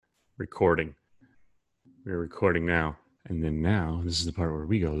Recording. We're recording now. And then now, this is the part where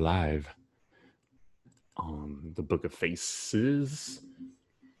we go live on the Book of Faces.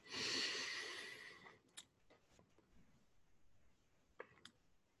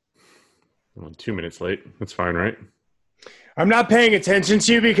 Well, 2 minutes late. That's fine, right? I'm not paying attention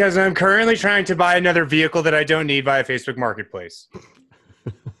to you because I'm currently trying to buy another vehicle that I don't need via Facebook Marketplace.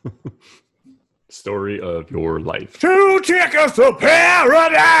 Story of your life. 2 tickets to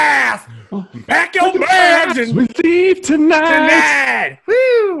paradise! Pack your bags and we leave tonight!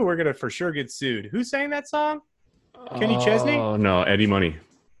 Woo! We're going to for sure get sued. Who sang that song? Kenny Chesney? Oh, no. Eddie Money.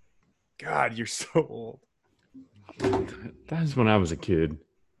 God, you're so old. That was when I was a kid.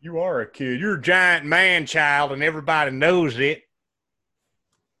 You are a kid. You're a giant man child, and everybody knows it.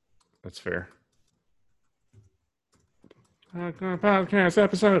 That's fair. Podcast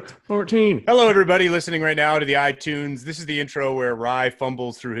episode 14. Hello, everybody listening right now to the iTunes. This is the intro where Rye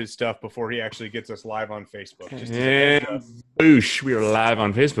fumbles through his stuff before he actually gets us live on Facebook. Just And boosh, we are live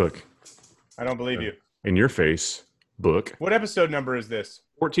on Facebook. I don't believe you. In your face, book. What episode number is this?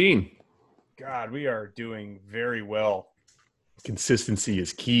 14. God, we are doing very well. Consistency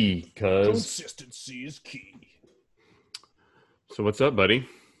is key, cuz. Consistency is key. So what's up, buddy?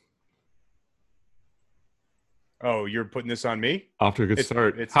 Oh, you're putting this on me? Off to a good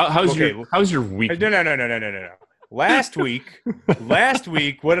start. How's your week? No. Last week,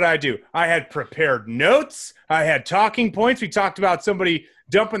 what did I do? I had prepared notes. I had talking points. We talked about somebody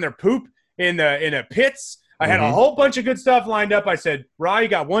dumping their poop in a pits. I had a whole bunch of good stuff lined up. I said, Rye, you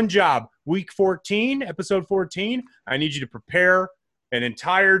got one job. Week 14, episode 14, I need you to prepare an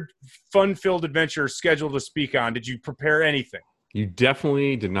entire fun-filled adventure schedule to speak on. Did you prepare anything? You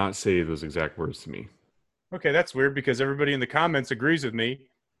definitely did not say those exact words to me. Okay, that's weird because everybody in the comments agrees with me.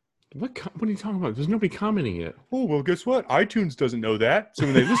 What are you talking about? There's nobody commenting yet. Oh, well, guess what? iTunes doesn't know that. So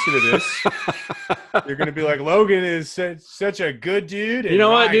when they listen to this, they're going to be like, Logan is such a good dude. You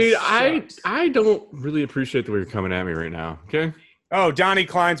know what, dude? I don't really appreciate the way you're coming at me right now, okay? Oh, Donnie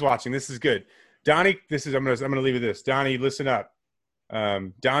Klein's watching. This is good. Donnie, I'm gonna leave with this. Donnie, listen up.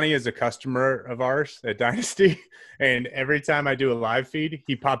 Donnie is a customer of ours at Dynasty, and every time I do a live feed,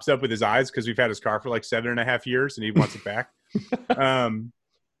 he pops up with his eyes because we've had his car for like 7.5 years, and he wants it back.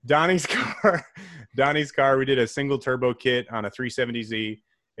 Donnie's car. We did a single turbo kit on a 370Z.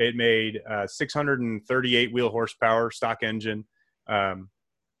 It made 638 wheel horsepower, stock engine.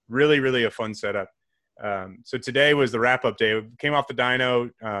 Really, really a fun setup. So today was the wrap-up day. It came off the dyno.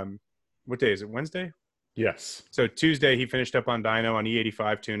 What day is it? Wednesday? Yes. So Tuesday, he finished up on dyno on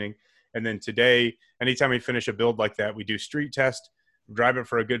E85 tuning. And then today, anytime we finish a build like that, we do street test, drive it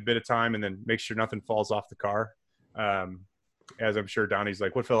for a good bit of time, and then make sure nothing falls off the car. As I'm sure Donnie's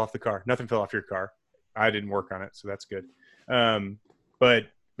like, what fell off the car? Nothing fell off your car. I didn't work on it, so that's good. But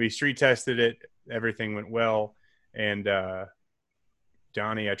we street tested it. Everything went well. And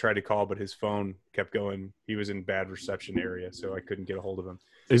Donnie, I tried to call, but his phone kept going. He was in bad reception area, so I couldn't get a hold of him.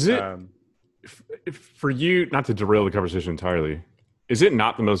 Is it if for you, not to derail the conversation entirely, is it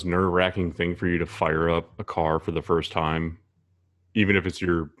not the most nerve-wracking thing for you to fire up a car for the first time, even if it's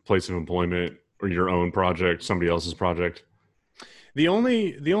your place of employment or your own project, somebody else's project? The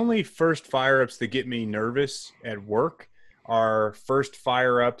only first fire-ups that get me nervous at work are first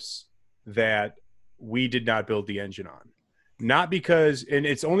fire-ups that we did not build the engine on. Not because, and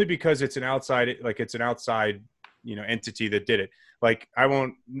it's only because it's an outside, entity that did it. Like, I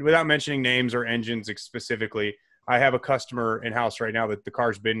won't, without mentioning names or engines specifically, I have a customer in-house right now that the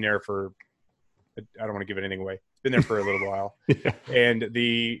car's been there for, I don't want to give anything away. It's been there for a little while. Yeah. And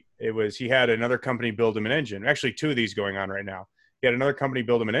he had another company build him an engine. Actually, 2 of these going on right now. He had another company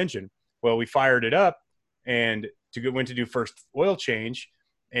build him an engine. Well, we fired it up and went to do first oil change.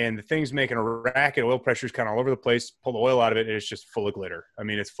 And the thing's making a racket. Oil pressure's kind of all over the place. Pull the oil out of it, and it's just full of glitter. I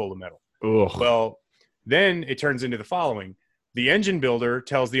mean, it's full of metal. Ugh. Well, then it turns into the following. The engine builder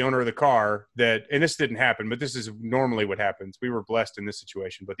tells the owner of the car that, and this didn't happen, but this is normally what happens. We were blessed in this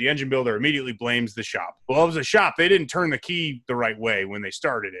situation. But the engine builder immediately blames the shop. Well, it was a shop. They didn't turn the key the right way when they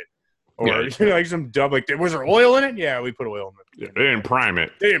started it. Or like some dumb, like, was there oil in it? Yeah, we put oil in it. Yeah, they didn't prime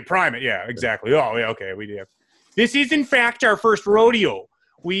it. Yeah, exactly. Oh, yeah, okay, we did. This is, in fact, our first rodeo.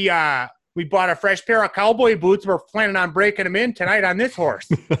 We bought a fresh pair of cowboy boots. We're planning on breaking them in tonight on this horse.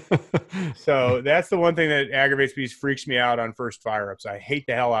 So that's the one thing that aggravates me, freaks me out on first fire-ups. I hate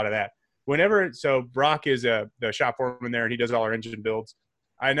the hell out of that. So Brock is the shop foreman there, and he does all our engine builds.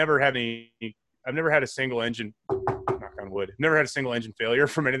 I've never had a single engine, knock on wood, never had a single engine failure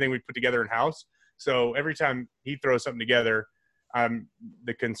from anything we put together in-house. So every time he throws something together,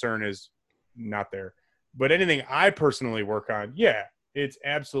 the concern is not there. But anything I personally work on, yeah, It's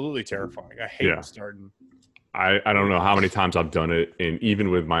absolutely terrifying. I hate Yeah. starting. I don't know how many times I've done it, and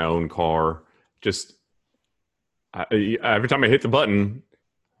even with my own car, just every time I hit the button,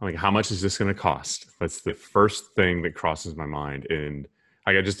 I'm like, how much is this going to cost? That's the first thing that crosses my mind. And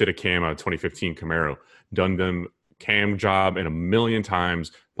like, I just did a cam on a 2015 Camaro, done them cam job in a million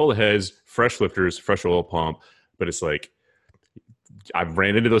times, pull the heads, fresh lifters, fresh oil pump. But it's like, I've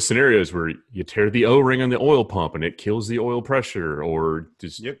ran into those scenarios where you tear the O-ring on the oil pump and it kills the oil pressure, or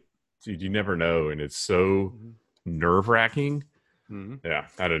just, Yep. dude, you never know. And it's so nerve wracking. Mm-hmm. Yeah.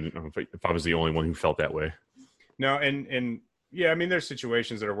 I don't know if I was the only one who felt that way. No, and yeah, I mean, there's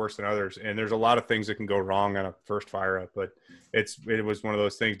situations that are worse than others, and there's a lot of things that can go wrong on a first fire up. But it was one of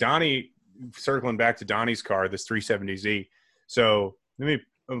those things. Donnie, circling back to Donnie's car, this 370Z. So let me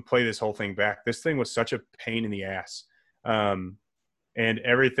play this whole thing back. This thing was such a pain in the ass, and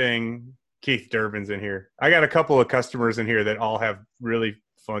everything. Keith Durbin's in here. I got a couple of customers in here that all have really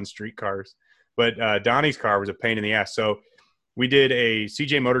fun street cars, but Donnie's car was a pain in the ass. So we did a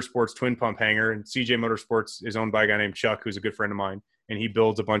CJ Motorsports twin pump hanger, and CJ Motorsports is owned by a guy named Chuck, who's a good friend of mine, and he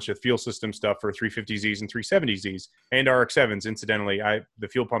builds a bunch of fuel system stuff for 350Zs and 370Zs and RX-7s. Incidentally, the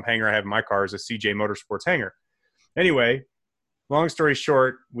fuel pump hanger I have in my car is a CJ Motorsports hanger. Anyway, long story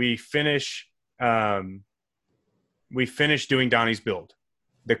short, we finish doing Donnie's build.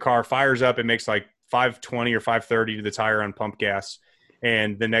 The car fires up. It makes like 520 or 530 to the tire on pump gas.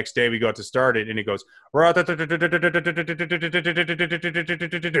 And the next day we go out to start it, and it goes like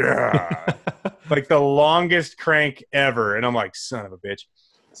the longest crank ever. And I'm like, son of a bitch.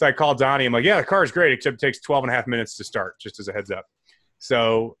 So I called Donnie. I'm like, yeah, the car is great, except it takes 12 and a half minutes to start, just as a heads up.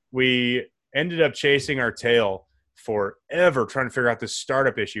 So we ended up chasing our tail forever trying to figure out this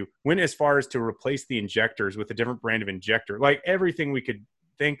startup issue. Went as far as to replace the injectors with a different brand of injector, like everything we could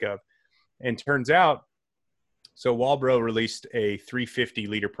think of. And turns out, so Walbro released a 350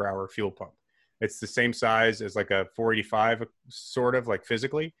 liter per hour fuel pump. It's the same size as like a 485, sort of like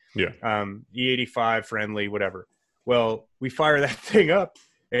physically. Yeah. E85 friendly, whatever. Well, we fire that thing up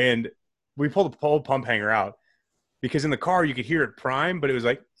and we pull the whole pump hanger out, because in the car you could hear it prime, but it was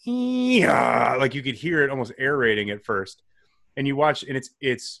like, yeah, like you could hear it almost aerating at first. And you watch, and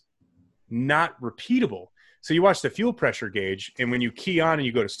it's not repeatable. So you watch the fuel pressure gauge, and when you key on and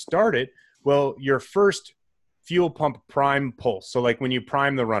you go to start it, well, your first fuel pump prime pulse. So like when you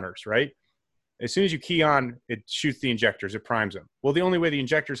prime the runners, right? As soon as you key on, it shoots the injectors, it primes them. Well, the only way the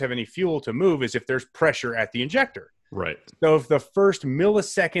injectors have any fuel to move is if there's pressure at the injector. Right. So if the first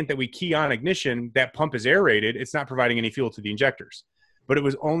millisecond that we key on ignition, that pump is aerated, it's not providing any fuel to the injectors. But it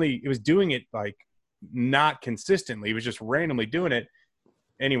was doing it like not consistently. It was just randomly doing it.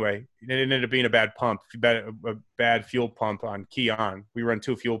 Anyway, it ended up being a bad pump, a bad fuel pump on key on. We run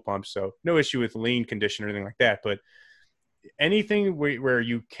 2 fuel pumps, so no issue with lean condition or anything like that. But anything where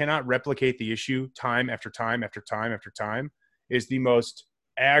you cannot replicate the issue time after time after time after time is the most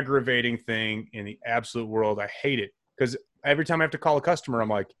aggravating thing in the absolute world. I hate it, because every time I have to call a customer, I'm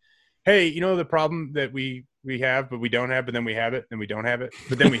like, hey, you know the problem that we have, but we don't have, but then we have it, and we don't have it,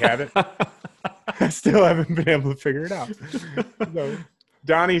 but then we have it. I still haven't been able to figure it out. So,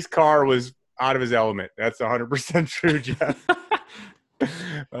 Donnie's car was out of his element. That's 100% true, Jeff.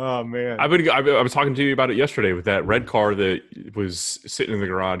 Oh, man. I was talking to you about it yesterday with that red car that was sitting in the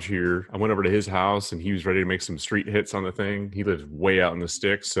garage here. I went over to his house, and he was ready to make some street hits on the thing. He lives way out in the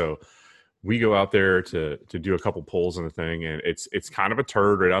sticks, so we go out there to do a couple pulls on the thing, and it's kind of a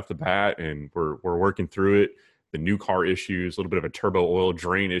turd right off the bat, and we're working through it. The new car issues, a little bit of a turbo oil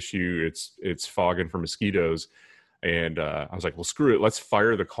drain issue. It's fogging for mosquitoes. And I was like, well, screw it. Let's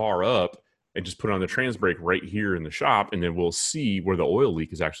fire the car up and just put it on the trans brake right here in the shop, and then we'll see where the oil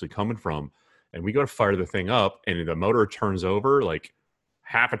leak is actually coming from. And we go to fire the thing up, and the motor turns over like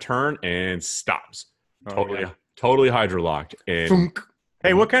half a turn and stops. Totally hydrolocked. And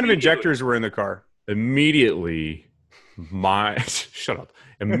hey, what kind of injectors were in the car? Immediately, shut up.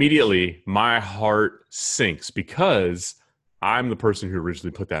 Immediately, my heart sinks, because I'm the person who originally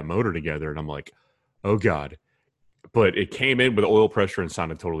put that motor together, and I'm like, oh God. But it came in with oil pressure and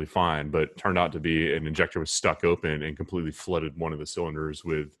sounded totally fine, but turned out to be an injector was stuck open and completely flooded one of the cylinders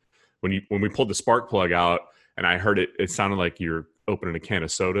with, when we pulled the spark plug out and I heard it sounded like you're opening a can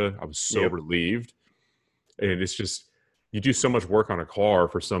of soda. I was so relieved. And it's just, you do so much work on a car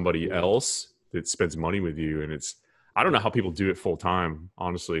for somebody else that spends money with you. And I don't know how people do it full time,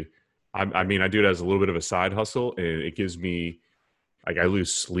 honestly. I mean, I do it as a little bit of a side hustle, and it gives me, like, I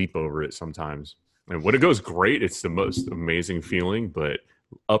lose sleep over it sometimes. And when it goes great, it's the most amazing feeling. But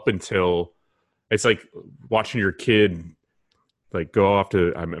up until, it's like watching your kid like go off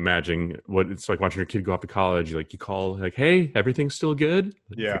to, I'm imagining what it's like watching your kid go off to college. You call like, hey, everything's still good.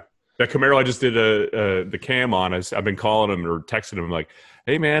 Yeah. That Camaro I just did the cam on. I've been calling him or texting him like,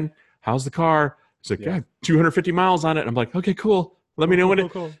 hey man, how's the car? He's like, yeah, 250 miles on it. And I'm like, okay, cool. Let me know when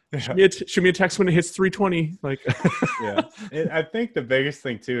cool. shoot me a text when it hits 320. Like, Yeah. I think the biggest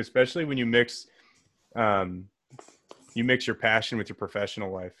thing too, especially when you mix your passion with your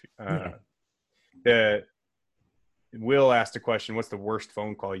professional life. Will asked a question, what's the worst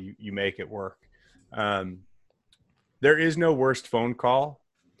phone call you make at work? There is no worst phone call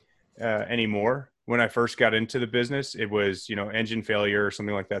anymore. When I first got into the business, it was, engine failure or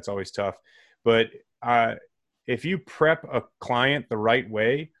something like that's always tough. But if you prep a client the right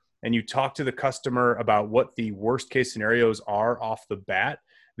way and you talk to the customer about what the worst case scenarios are off the bat,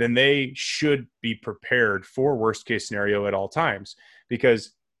 then they should be prepared for worst case scenario at all times.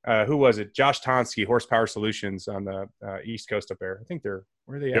 Because who was it? Josh Tonsky, Horsepower Solutions on the East Coast up there. I think where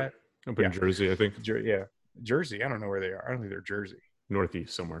are they at? Up in Jersey, I think. Jersey. I don't know where they are. I don't think they're Jersey.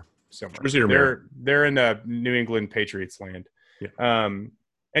 Northeast somewhere. Jersey or they're in the New England Patriots land. Yeah.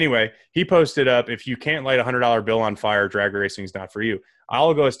 Anyway, he posted up, if you can't light a $100 bill on fire, drag racing is not for you.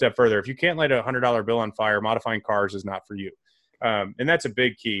 I'll go a step further. If you can't light a $100 bill on fire, modifying cars is not for you. And that's a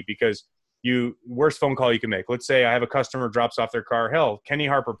big key, because worst phone call you can make. Let's say I have a customer drops off their car. Hell, Kenny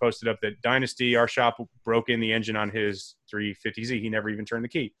Harper posted up that Dynasty, our shop, broke in the engine on his 350Z. He never even turned the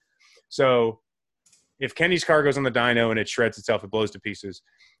key. So if Kenny's car goes on the dyno and it shreds itself, it blows to pieces,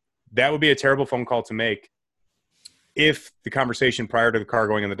 that would be a terrible phone call to make if the conversation prior to the car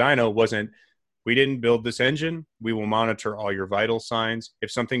going on the dyno wasn't, we didn't build this engine. We will monitor all your vital signs.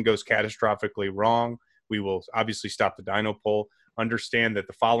 If something goes catastrophically wrong, we will obviously stop the dyno pull. Understand that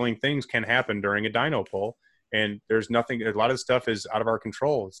the following things can happen during a dyno pull. And there's nothing, a lot of stuff is out of our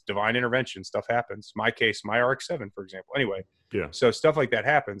control. It's divine intervention. Stuff happens. My case, my RX-7, for example. Anyway, so stuff like that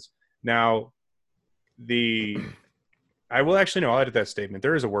happens. Now, I'll edit that statement.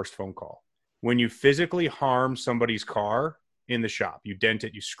 There is a worst phone call. When you physically harm somebody's car in the shop, you dent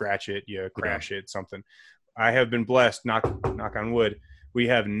it, you scratch it, you crash it, something. I have been blessed, knock on wood. We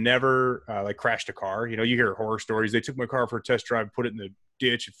have never crashed a car. You hear horror stories. They took my car for a test drive, put it in the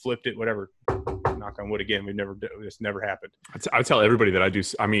ditch, and flipped it, whatever. Knock on wood again. This never happened. I tell everybody that I do.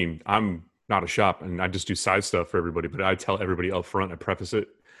 I mean, I'm not a shop and I just do side stuff for everybody, but I tell everybody up front, I preface it,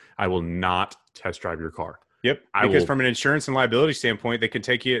 I will not test drive your car. Yep. Because from an insurance and liability standpoint, they could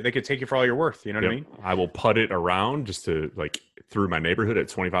take you for all you're worth. You know what I mean? I will put it around just to through my neighborhood at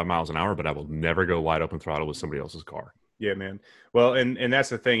 25 miles an hour, but I will never go wide open throttle with somebody else's car. Yeah, man. Well, and that's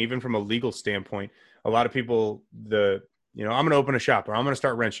the thing, even from a legal standpoint, a lot of people, I'm going to open a shop, or I'm going to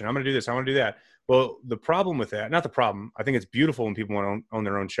start wrenching. I'm going to do this. I want to do that. Well, the problem with that, not the problem. I think it's beautiful when people want to own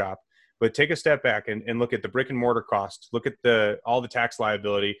their own shop. But take a step back and look at the brick and mortar cost, look at all the tax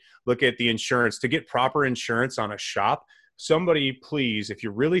liability, look at the insurance. To get proper insurance on a shop, somebody please, if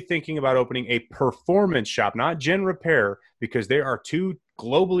you're really thinking about opening a performance shop, not gen repair, because they are two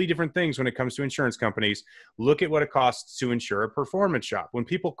globally different things when it comes to insurance companies, look at what it costs to insure a performance shop. When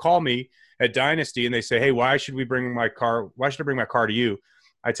people call me at Dynasty and they say, hey, why should I bring my car to you?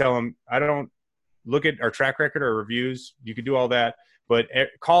 I tell them, I don't look at our track record or reviews. You can do all that. But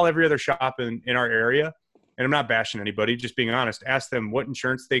call every other shop in our area, and I'm not bashing anybody, just being honest. Ask them what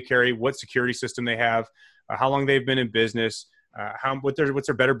insurance they carry, what security system they have, how long they've been in business, what's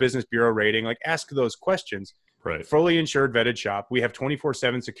their Better Business Bureau rating. Ask those questions. Right. Fully insured, vetted shop. We have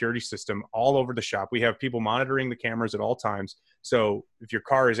 24/7 security system all over the shop. We have people monitoring the cameras at all times. So if your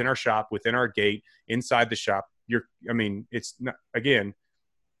car is in our shop, within our gate, inside the shop, it's not, again,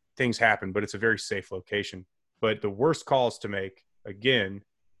 things happen, but it's a very safe location. But the worst calls to make, again,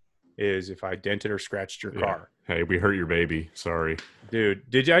 is if I dented or scratched your car. Hey, we hurt your baby. Sorry. Dude,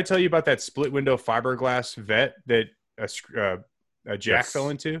 did I tell you about that split window fiberglass vet that a jack fell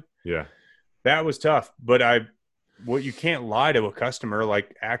into? Yeah. That was tough. But you can't lie to a customer,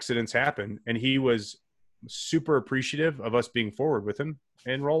 accidents happen. And he was super appreciative of us being forward with him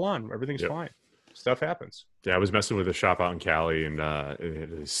and roll on. Everything's fine. Stuff happens. Yeah, I was messing with a shop out in Cali, and it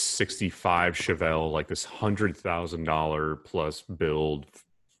is 65 Chevelle, this $100,000 plus build,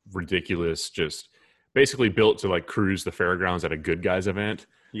 ridiculous, just basically built to cruise the fairgrounds at a Good Guys event.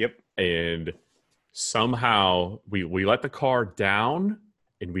 Yep. And somehow we let the car down,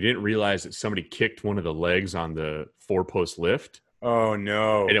 and we didn't realize that somebody kicked one of the legs on the 4-post lift. Oh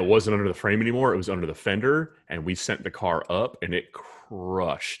no! And it wasn't under the frame anymore; it was under the fender, and we sent the car up, and it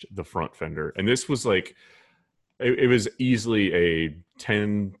crushed the front fender. And this was it was easily a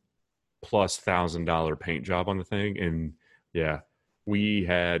 $10,000+ paint job on the thing. And yeah, we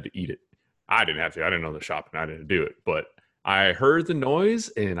had to eat it. I didn't have to. I didn't know the shop and I didn't do it. But I heard the noise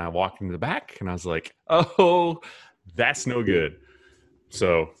and I walked into the back and I was like, oh, that's no good.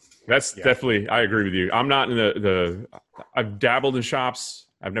 So that's definitely, I agree with you. I'm not in I've dabbled in shops.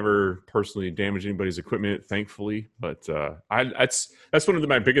 I've never personally damaged anybody's equipment, thankfully. But that's one of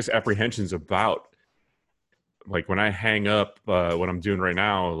my biggest apprehensions about, like, when I hang up what I'm doing right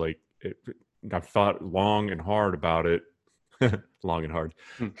now. Like, I've thought long and hard about it, long and hard.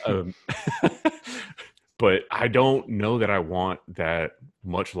 Um, but I don't know that I want that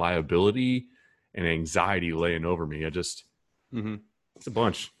much liability and anxiety laying over me. It's a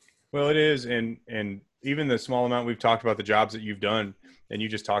bunch. Well, it is, and even the small amount we've talked about the jobs that you've done, and you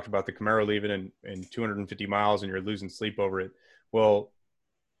just talked about the Camaro leaving in 250 miles, and you're losing sleep over it. Well,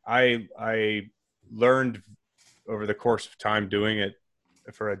 I learned over the course of time doing it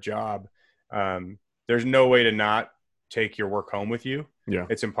for a job. There's no way to not take your work home with you. Yeah,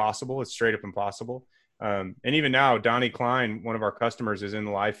 it's impossible. It's straight up impossible. And even now, Donnie Klein, one of our customers, is in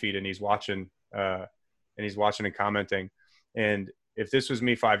the live feed and he's watching and commenting. And if this was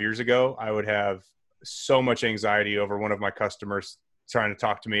me 5 years ago, I would have so much anxiety over one of my customers trying to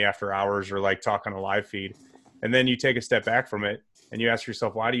talk to me after hours or like talk on a live feed. And then you take a step back from it and you ask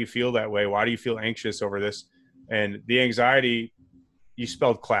yourself, why do you feel that way? Why do you feel anxious over this? And the anxiety, you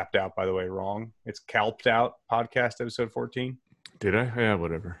spelled clapped out, by the way, wrong. It's calped out, podcast episode 14. Did I? Yeah,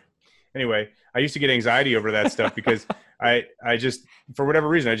 whatever. Anyway, I used to get anxiety over that stuff because I just, for whatever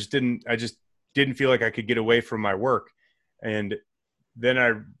reason, I just didn't feel like I could get away from my work. And then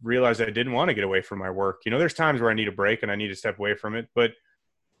I realized I didn't want to get away from my work. You know, there's times where I need a break and I need to step away from it. But,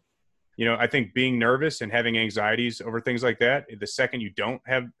 you know, I think being nervous and having anxieties over things like that, the second you don't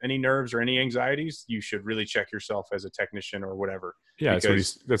have any nerves or any anxieties, you should really check yourself as a technician or whatever. Yeah,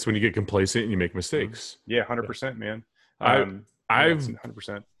 that's when you get complacent and you make mistakes. Yeah, 100%, man. I've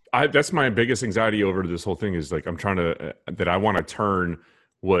 100%. That's my biggest anxiety over this whole thing is like, I'm trying to, that I want to turn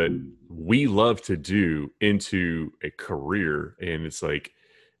what we love to do into a career. And it's like,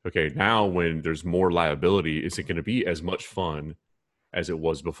 okay, now when there's more liability, is it going to be as much fun as it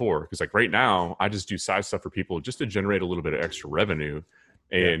was before? Because like right now, I just do side stuff for people just to generate a little bit of extra revenue.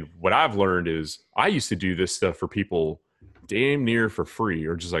 And what I've learned is I used to do this stuff for people damn near for free,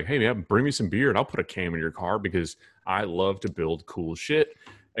 or just like, hey man, bring me some beer and I'll put a cam in your car because I love to build cool shit.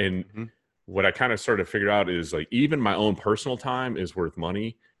 And what I kind of started to figure out is like, even my own personal time is worth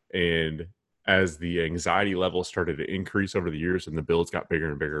money. And as the anxiety level started to increase over the years and the builds got bigger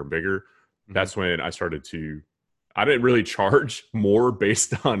and bigger and bigger, that's when I didn't really charge more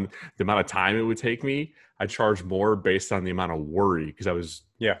based on the amount of time it would take me. I charged more based on the amount of worry, because I was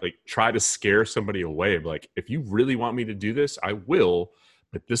like, try to scare somebody away. Like, if you really want me to do this, I will,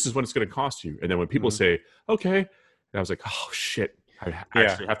 but this is what it's going to cost you. And then when people say, okay, and I was like, oh shit, I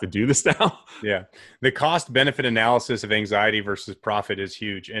actually have to do this now. Yeah. The cost benefit analysis of anxiety versus profit is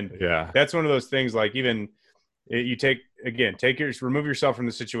huge. And that's one of those things, like, even you remove yourself from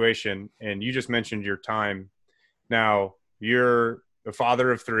the situation. And you just mentioned your time. Now you're a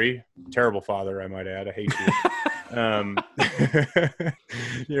father of 3, terrible father, I might add. I hate you.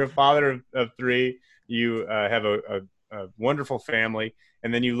 You're a father of 3. You have a wonderful family.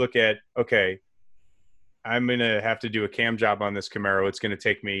 And then you look at, okay, I'm going to have to do a cam job on this Camaro. It's going to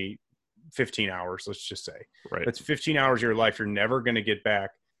take me 15 hours, let's just say. Right. That's 15 hours of your life you're never going to get back.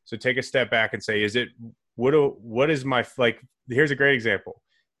 So take a step back and say, what is my, like, here's a great example.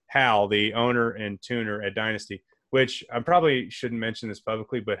 Hal, the owner and tuner at Dynasty, which I probably shouldn't mention this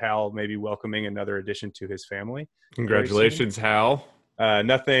publicly, but Hal may be welcoming another addition to his family. Congratulations, Hal.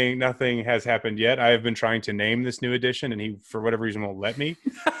 Nothing has happened yet. I have been trying to name this new addition, and he, for whatever reason, won't let me.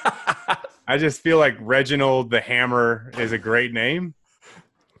 I just feel like Reginald the Hammer is a great name.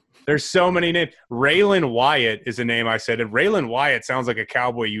 There's so many names. Raylan Wyatt is a name I said. And Raylan Wyatt sounds like a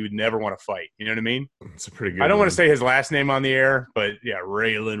cowboy you would never want to fight. You know what I mean? It's a pretty good I don't want to say his last name on the air, but yeah,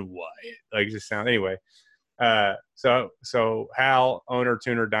 Raylan Wyatt. Like, just sound anyway. So Hal, owner,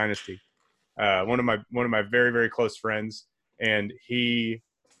 tuner, Dynasty, one of my very, very close friends, and he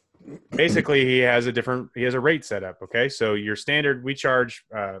has a rate set up. Okay. So your standard, we charge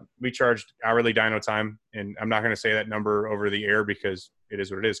hourly dyno time, and I'm not going to say that number over the air because it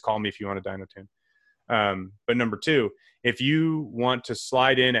is what it is. Call me if you want a dyno tune. But number 2, if you want to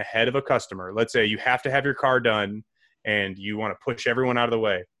slide in ahead of a customer, let's say you have to have your car done and you want to push everyone out of the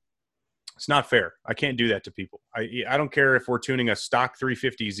way. It's not fair. I can't do that to people. I don't care if we're tuning a stock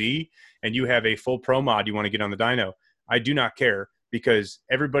 350Z and you have a full pro mod you want to get on the dyno. I do not care, because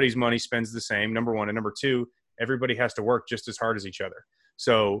everybody's money spends the same, number 1. And number 2, everybody has to work just as hard as each other.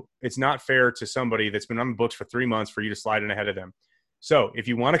 So it's not fair to somebody that's been on the books for 3 months for you to slide in ahead of them. So if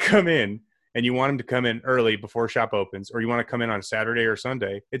you want to come in and you want them to come in early before shop opens, or you want to come in on Saturday or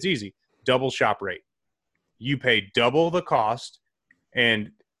Sunday, it's easy. Double shop rate. You pay double the cost,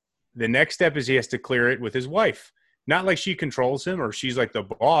 and the next step is he has to clear it with his wife. Not like she controls him or she's like the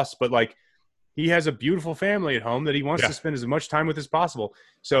boss, but like he has a beautiful family at home that he wants to spend as much time with as possible.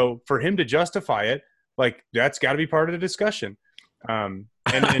 So for him to justify it, like that's got to be part of the discussion. And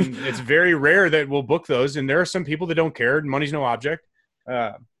it's very rare that we'll book those. And there are some people that don't care. Money's no object.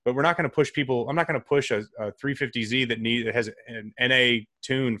 But we're not going to push people. I'm not going to push a 350Z that has an NA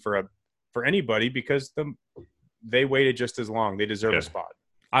tune for anybody because they waited just as long. They deserve a spot.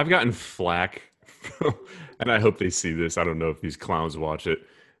 I've gotten flack, and I hope they see this. I don't know if these clowns watch it,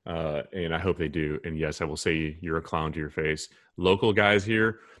 and I hope they do. And yes, I will say you're a clown to your face. Local guys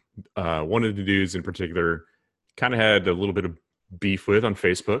here, one of the dudes in particular kind of had a little bit of beef with on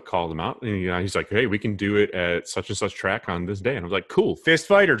Facebook, called him out, and he's like, hey, we can do it at such and such track on this day. And I was like, cool. Fist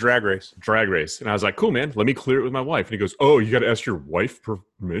fight or drag race? Drag race. And I was like, cool, man, let me clear it with my wife. And he goes, oh, you got to ask your wife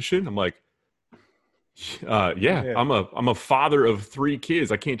permission? I'm like, yeah. I'm a father of 3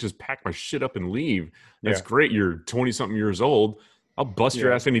 kids. I can't just pack my shit up and leave. That's great. You're 20 something years old. I'll bust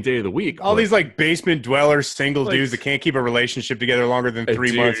your ass any day of the week. All these like basement dwellers, single dudes that can't keep a relationship together longer than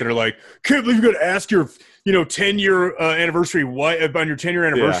 3 months and are like, can't believe you got to ask your 10-year anniversary on your 10-year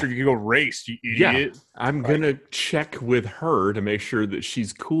anniversary you can go race, you idiot. I'm gonna check with her to make sure that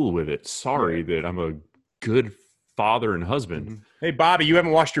she's cool with it. Sorry that I'm a good father and husband. Mm-hmm. Hey Bobby, you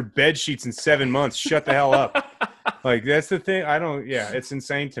haven't washed your bed sheets in 7 months. Shut the hell up. Like that's the thing. It's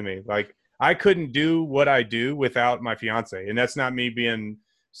insane to me. Like I couldn't do what I do without my fiance. And that's not me being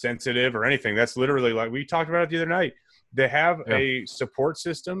sensitive or anything. That's literally like we talked about it the other night. They have a support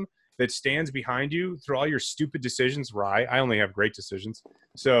system that stands behind you through all your stupid decisions. I only have great decisions.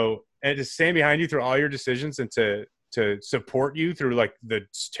 So, and to stand behind you through all your decisions and to support you through like the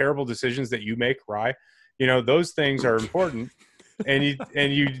terrible decisions that you make, those things are important. And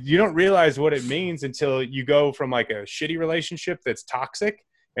you don't realize what it means until you go from like a shitty relationship that's toxic.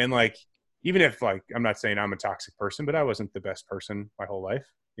 And like, even if like, I'm not saying I'm a toxic person, but I wasn't the best person my whole life.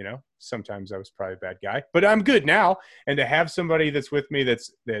 Sometimes I was probably a bad guy, but I'm good now. And to have somebody that's with me that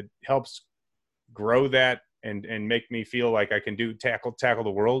helps grow that and make me feel like I can tackle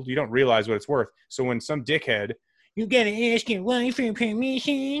the world, you don't realize what it's worth. So when some dickhead, you gotta ask your wife for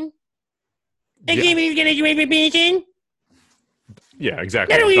permission. I can't believe you gotta ask your permission. Yeah,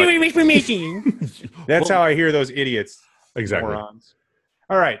 exactly. I don't need permission. That's how I hear those idiots. Exactly. Morons.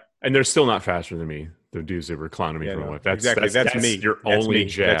 All right. And they're still not faster than me. The dudes that were clowning me for my wife. That's me. Your only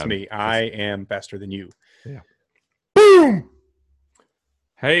jab. That's me. I am faster than you. Yeah. Boom.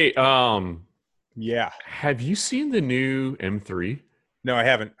 Hey, yeah. Have you seen the new M3? No, I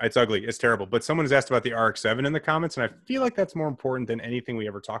haven't. It's ugly. It's terrible. But someone has asked about the RX-7 in the comments, and I feel like that's more important than anything we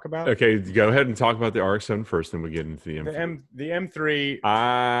ever talk about. Okay, go ahead and talk about the RX-7 first, then we get into the M3. The M3.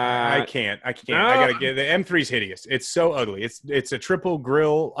 I can't. I gotta get the M3's hideous. It's so ugly. It's a triple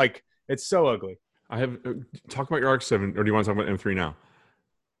grill. Like it's so ugly. I have talk about your RX-7, or do you want to talk about M3 now?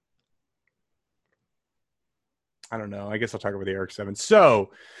 I don't know. I guess I'll talk about the RX-7.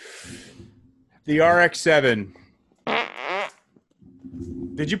 So, the RX-7.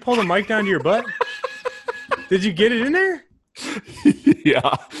 Did you pull the mic down to your butt? Did you get it in there?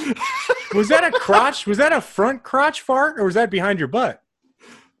 Yeah. Was that a crotch? Was that a front crotch fart, or was that behind your butt?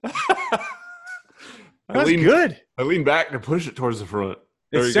 That's good. I leaned back to push it towards the front.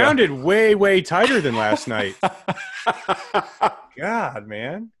 It sounded way, way tighter than last night. God,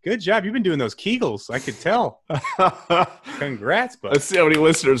 man. Good job. You've been doing those Kegels. I could tell. Congrats, bud. Let's see how many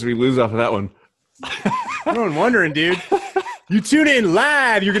listeners we lose off of that one. I'm wondering, dude. You tune in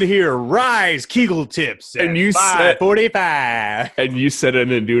live, you're going to hear Rise Kegel tips at 5:45. And you said I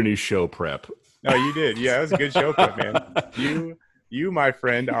didn't do any show prep. No, you did. Yeah, it was a good show prep, man. You, my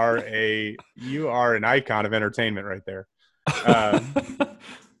friend, you are an icon of entertainment right there.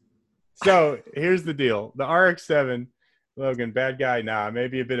 So here's the deal. The RX-7, Logan, bad guy. Nah,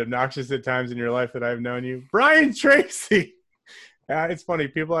 maybe a bit obnoxious at times in your life that I've known you. Brian Tracy. It's funny.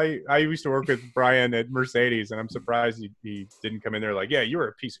 People, I used to work with Brian at Mercedes, and I'm surprised he didn't come in there like, yeah, you were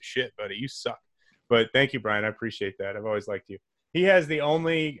a piece of shit, buddy. You suck. But thank you, Brian. I appreciate that. I've always liked you. He has the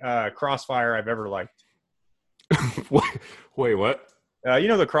only Crossfire I've ever liked. Wait, what? You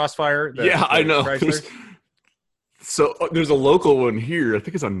know the Crossfire? I know. There's a local one here. I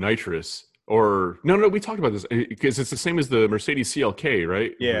think it's on Nitrous. Or no, we talked about this because it's the same as the Mercedes CLK,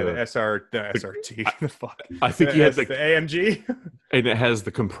 right? Yeah, the SRT. The fuck. I think he has the AMG, and it has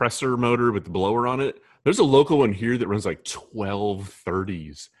the compressor motor with the blower on it. There's a local one here that runs like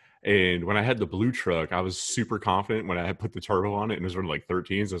 1230s, And when I had the blue truck, I was super confident when I had put the turbo on it and it was running like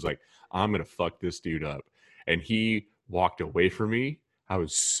 13s. I was like, I'm going to fuck this dude up. And he walked away from me. I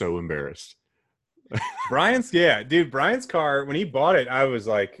was so embarrassed. Brian's car, when he bought it, I was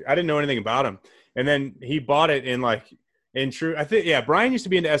like, I didn't know anything about him. And then he bought it I think, Brian used to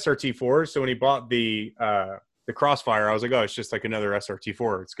be into SRT4s. So when he bought the Crossfire, I was like, oh, it's just like another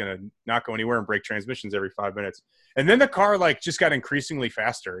SRT4. It's going to not go anywhere and break transmissions every 5 minutes. And then the car like just got increasingly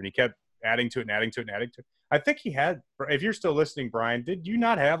faster and he kept adding to it and adding to it and adding to it. I think he had, if you're still listening, Brian, did you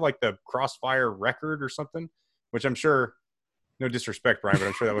not have like the Crossfire record or something? Which I'm sure, no disrespect, Brian, but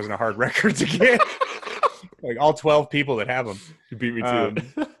I'm sure that wasn't a hard record to get. Like all 12 people that have them. You beat me to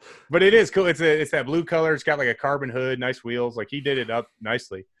it. But it is cool. It's that blue color. It's got like a carbon hood, nice wheels. Like he did it up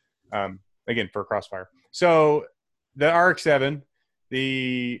nicely. Again, for Crossfire. So the RX-7,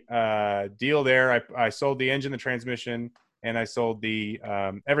 the deal there, I sold the engine, the transmission, and I sold the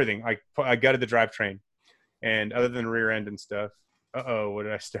everything. I gutted the drivetrain. And other than rear end and stuff. What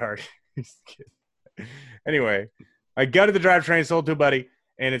did I start? Anyway, I gutted the drivetrain, sold to a buddy,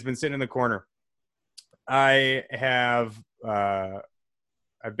 and it's been sitting in the corner. I have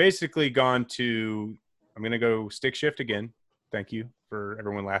I've basically gone to, I'm going to go stick shift again. Thank you for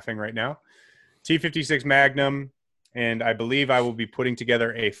everyone laughing right now. T56 Magnum, and I believe I will be putting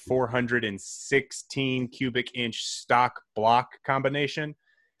together a 416 cubic inch stock block combination.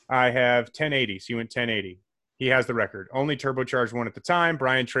 I have 1080, so you went 1080. He has the record. Only turbocharged one at the time.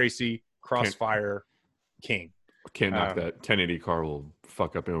 Brian Tracy, Crossfire King. Can't knock that. 1080 car will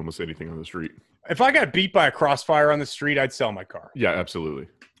fuck up almost anything on the street. If I got beat by a Crossfire on the street, I'd sell my car. Yeah, absolutely.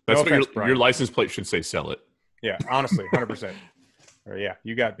 That's what your license plate should say, sell it. Yeah, honestly, 100%. Or yeah,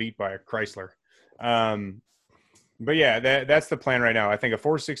 you got beat by a Chrysler. But yeah, that's the plan right now. I think a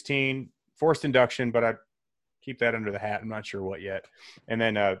 416 forced induction, but I'd keep that under the hat. I'm not sure what yet. And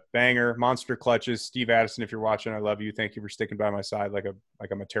then banger, monster clutches. Steve Addison, if you're watching, I love you. Thank you for sticking by my side like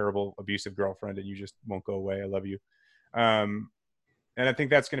I'm a terrible abusive girlfriend and you just won't go away. I love you. And I think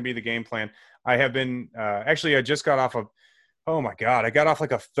that's going to be the game plan. I have been actually, I just got off of, oh my God, I got off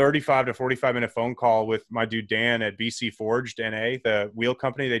like a 35 to 45 minute phone call with my dude Dan at BC Forged NA, the wheel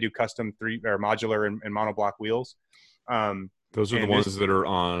company. They do custom modular and monoblock wheels. Those are the ones that are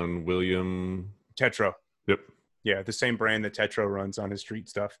on William Tetro. Yep. Yeah, the same brand that Tetro runs on his street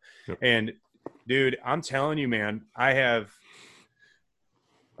stuff. Yep. And dude, I'm telling you, man, I have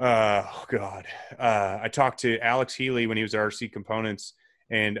I talked to Alex Healy when he was at RC Components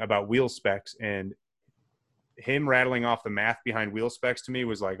and about wheel specs, and him rattling off the math behind wheel specs to me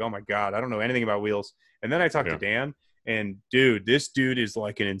was like, oh my God, I don't know anything about wheels. And then I talked to Dan, and dude, this dude is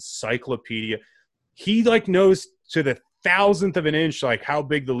like an encyclopedia. He like knows to the thousandth of an inch like how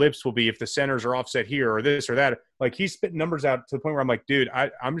big the lips will be if the centers are offset here or this or that. Like he's spitting numbers out to the point where I'm like, dude,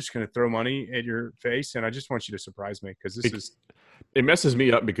 I'm just going to throw money at your face, and I just want you to surprise me because it messes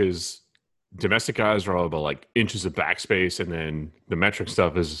me up because domestic guys are all about like inches of backspace, and then the metric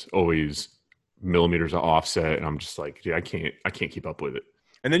stuff is always millimeters of offset, and I'm just like, dude, I can't keep up with it.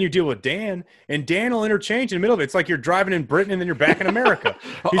 And then you deal with Dan, and Dan will interchange in the middle of it. It's like you're driving in Britain and then you're back in America.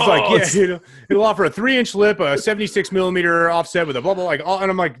 He's it'll offer a 3-inch lip, a 76 millimeter offset with a blah, blah, like all.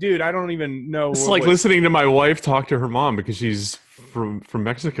 And I'm like, dude, I don't even know. It's like listening to my wife talk to her mom because she's from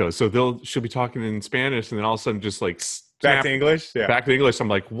Mexico. So she'll be talking in Spanish, and then all of a sudden just like back to English. Yeah. Back to English. I'm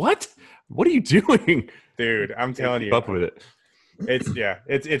like, what are you doing? Dude, I'm telling you. Keep up with it.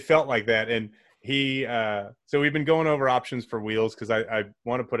 It felt like that. And so we've been going over options for wheels because I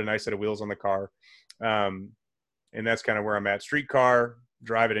want to put a nice set of wheels on the car. And that's kind of where I'm at. Street car,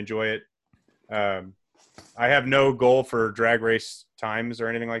 drive it, enjoy it. I have no goal for drag race times or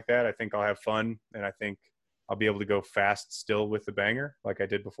anything like that. I think I'll have fun, and I think I'll be able to go fast still with the banger like I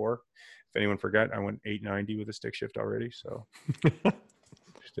did before. If anyone forgot, I went 890 with a stick shift already. So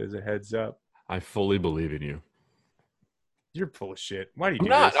just as a heads up. I fully believe in you. You're full of shit. Why do you do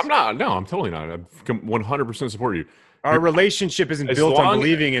this? I'm not. No, I'm totally not. I 100% support you. Our relationship isn't built on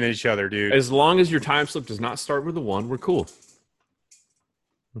believing in each other, dude. As long as your time slip does not start with a 1, we're cool.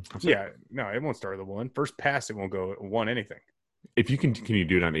 Yeah, no, it won't start with a 1. First pass, it won't go 1 anything. If you can you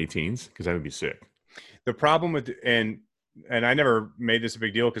do it on 18s? Because that would be sick. The problem with and I never made this a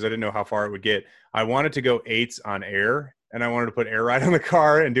big deal because I didn't know how far it would get. I wanted to go 8s on air, and I wanted to put air ride on the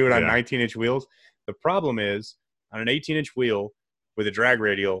car and do it on 19-inch wheels. The problem is, on an 18-inch wheel with a drag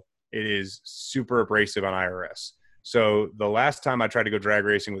radial, it is super abrasive on IRS. So the last time I tried to go drag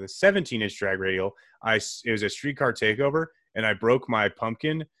racing with a 17-inch drag radial, it was a streetcar takeover, and I broke my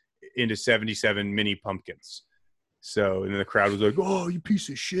pumpkin into 77 mini pumpkins. So, and then the crowd was like, "Oh, you piece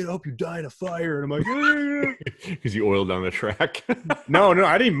of shit! I hope you die in a fire." And I'm like, Because you oiled down the track. No,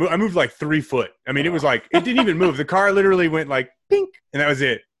 I didn't move. I moved like 3 foot. I mean, it was like, it didn't even move. The car literally went like, pink, and that was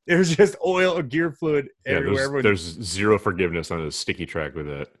it. It was just oil or gear fluid everywhere. There's zero forgiveness on a sticky track with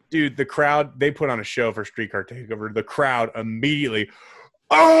that. Dude, the crowd, they put on a show for Streetcar Takeover. The crowd immediately,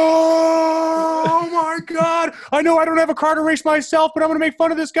 oh my God. I know I don't have a car to race myself, but I'm going to make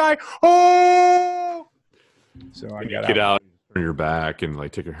fun of this guy. Oh. So I got Get out, turn your back, and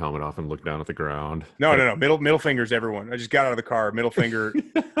like take your helmet off and look down at the ground. No. Middle fingers, everyone. I just got out of the car, middle finger.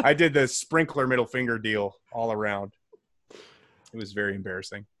 I did the sprinkler middle finger deal all around. It was very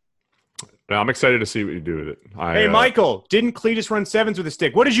embarrassing. I'm excited to see what you do with it. Hey, Michael, didn't Cletus run sevens with a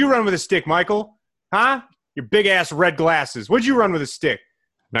stick? What did you run with a stick, Michael? Huh? Your big ass red glasses. What did you run with a stick?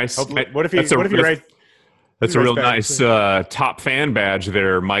 Nice. What if you right? That's a real nice top fan badge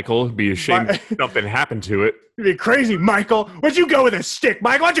there, Michael. Be ashamed if something happened to it. You'd be crazy, Michael. Why'd you go with a stick,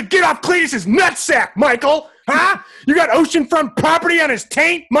 Michael? Why'd you get off Cletus's nutsack, Michael? Huh? You got oceanfront property on his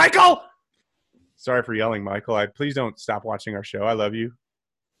taint, Michael? Sorry for yelling, Michael. Please don't stop watching our show. I love you.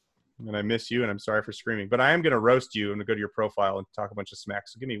 And I miss you, and I'm sorry for screaming. But I am going to roast you. I'm going to go to your profile and talk a bunch of smack.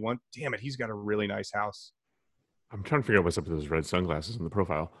 So give me one. Damn it, he's got a really nice house. I'm trying to figure out what's up with those red sunglasses in the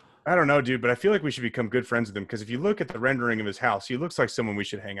profile. I don't know, dude, but I feel like we should become good friends with him because if you look at the rendering of his house, he looks like someone we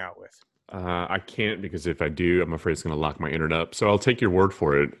should hang out with. I can't because if I do, I'm afraid it's going to lock my internet up. So I'll take your word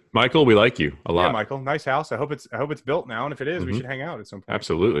for it. Michael, we like you a lot. Yeah, Michael, nice house. I hope it's built now, and if it is, we should hang out at some point.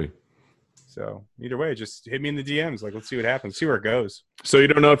 Absolutely. So either way, just hit me in the DMs. Like, let's see what happens. See where it goose. So you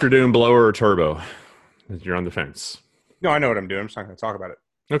don't know if you're doing blower or turbo. You're on the fence. No, I know what I'm doing. I'm just not going to talk about it.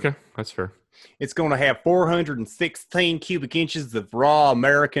 Okay, that's fair. It's going to have 416 cubic inches of raw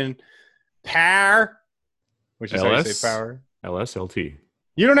American power, which is how you say power. LSLT.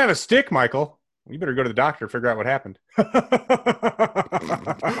 You don't have a stick, Michael. You better go to the doctor and figure out what happened.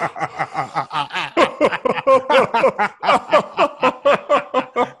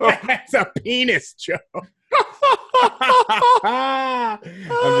 That's a penis joke. I'm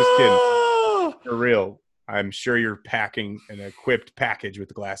just kidding. For real. I'm sure you're packing an equipped package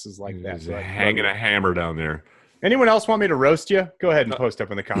with glasses like that. So hanging a hammer down there. Anyone else want me to roast you? Go ahead and post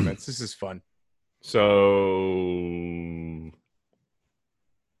up in the comments. This is fun. So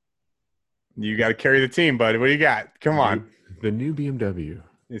you got to carry the team, buddy. What do you got? Come on. The new BMW.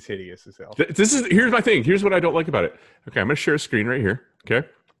 It's hideous as hell. Here's my thing. Here's what I don't like about it. Okay, I'm going to share a screen right here. Okay,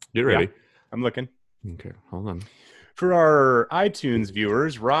 get ready. Yeah, I'm looking. Okay, hold on. For our iTunes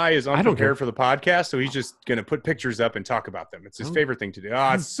viewers, Rye is unprepared for the podcast, so he's just going to put pictures up and talk about them. It's his favorite thing to do.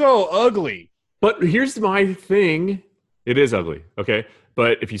 It's so ugly. But here's my thing. It is ugly, okay?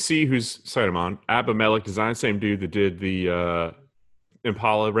 But if you see whose site I'm on, Abimelech Design, same dude that did the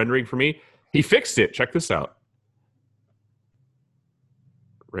Impala rendering for me, he fixed it. Check this out.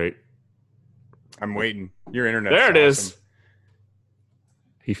 Right. I'm waiting. Your internet. There it is.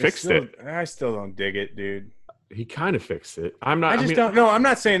 He fixed it. I still don't dig it, dude. He kind of fixed it. I'm not. don't. No, I'm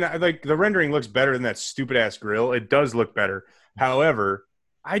not saying that. Like the rendering looks better than that stupid ass grill. It does look better. However,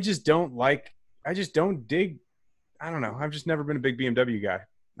 I just don't dig. I don't know. I've just never been a big BMW guy.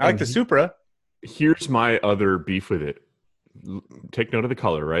 I like the Supra. Here's my other beef with it. Take note of the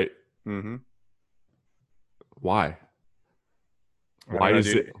color, right? Mm-hmm. Why? Why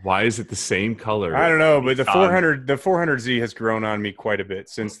is it the same color? I don't know, but the 400Z has grown on me quite a bit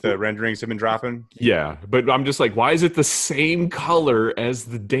since the renderings have been dropping. Yeah, but I'm just like, why is it the same color as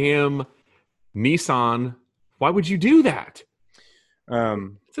the damn Nissan? Why would you do that?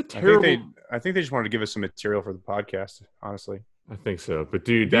 It's a terrible. I think they just wanted to give us some material for the podcast. Honestly, I think so. But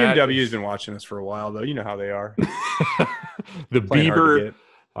dude, BMW has been watching us for a while, though. You know how they are. The Beaver.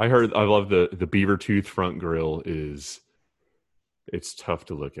 I love the beaver tooth front grille is. It's tough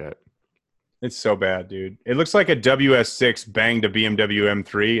to look at. It's so bad, dude. It looks like a WS6 banged a BMW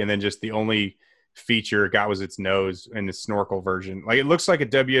M3, and then just the only feature it got was its nose and the snorkel version. Like it looks like a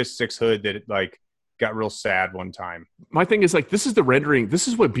WS6 hood that got real sad one time. My thing is this is the rendering. This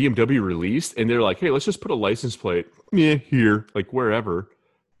is what BMW released, and they're like, hey, let's just put a license plate here, like wherever,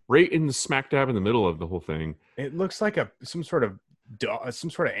 right in the smack dab in the middle of the whole thing. It looks like some sort of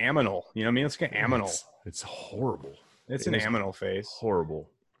aminal. You know what I mean? It's like an aminal. It's horrible. It's an aminal face. Horrible.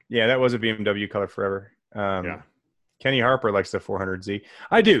 Yeah, that was a BMW color forever. Yeah. Kenny Harper likes the 400Z.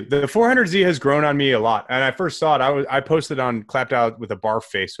 I do. The 400Z has grown on me a lot. And I first saw it. I posted on Clapped Out with a barf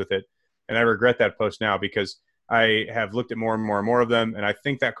face with it. And I regret that post now because I have looked at more and more and more of them. And I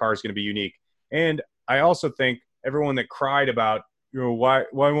think that car is going to be unique. And I also think everyone that cried about, why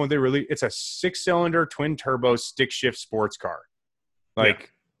won't they release? It's a 6-cylinder twin turbo stick shift sports car.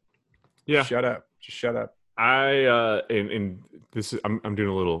 Like, yeah. Shut up. Just shut up. And this is I'm doing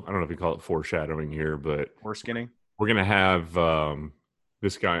a little, I don't know if you call it foreshadowing here, but Or skinning. we're gonna have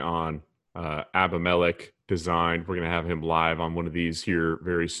this guy on, Abimelech Design. We're gonna have him live on one of these here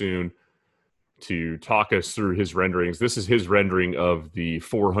very soon to talk us through his renderings. This is his rendering of the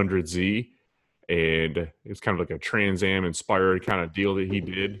 400Z, and it's kind of like a Trans Am inspired kind of deal that he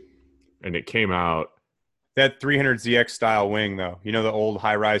did, and it came out. That 300ZX style wing, though. You know the old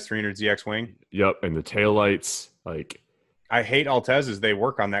high-rise 300ZX wing? Yep, and the taillights, like, I hate Altez's. They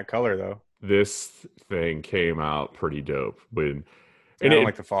work on that color, though. this thing came out pretty dope. I don't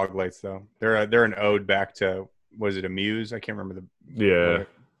like the fog lights, though. They're an ode back to, was it a Muse? I can't remember the... Yeah.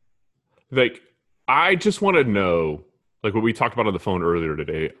 Like, I just want to know, like what we talked about on the phone earlier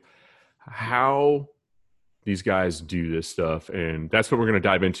today, how these guys do this stuff. And that's what we're going to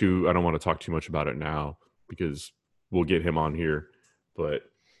dive into. I don't want to talk too much about it now because we'll get him on here. But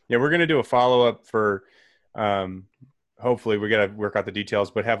yeah, we're going to do a follow-up for, hopefully we got to work out the details,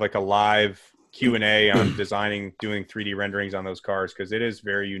 but have like a live Q&A on doing 3D renderings on those cars, because it is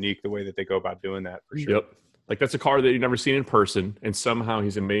very unique the way that they go about doing that, for sure. Yep. Like, that's a car that you've never seen in person, and somehow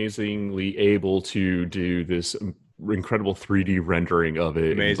he's amazingly able to do this incredible 3D rendering of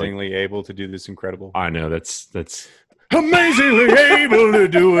it. Amazingly able to do this incredible. I know, that's amazingly able to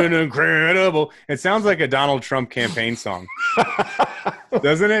do an incredible. It sounds like a Donald Trump campaign song,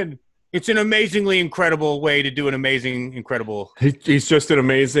 doesn't it? It's an amazingly incredible way to do an amazing, incredible. He's just an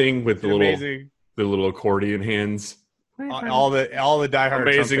amazing with the amazing. little accordion hands. All the diehard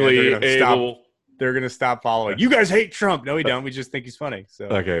amazingly Trump fans able. They're gonna stop following. You guys hate Trump. No, we don't. We just think he's funny. So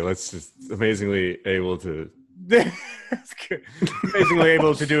okay, let's just amazingly able to. That's good. Amazingly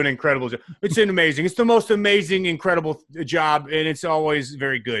able to do an incredible job. It's it's the most amazing, incredible job, and it's always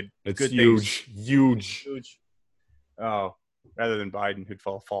very good. It's good huge. Oh, rather than Biden, who'd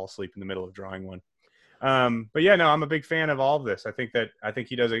fall asleep in the middle of drawing one. But yeah, no, I'm a big fan of all of this. I think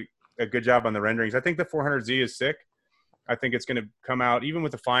he does a good job on the renderings. I think the 400Z is sick. I think it's going to come out, even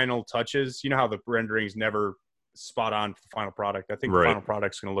with the final touches. You know how the renderings never spot on for the final product. I think the final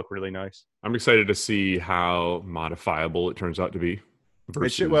product's going to look really nice. I'm excited to see how modifiable it turns out to be.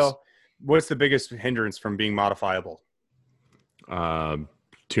 Well, what's the biggest hindrance from being modifiable?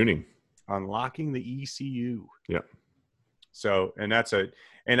 Tuning. Unlocking the ECU. Yeah. So, and I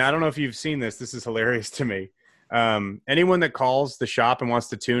don't know if you've seen this. This is hilarious to me. Anyone that calls the shop and wants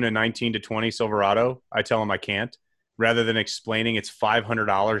to tune a 19 to 20 Silverado, I tell them I can't. Rather than explaining it's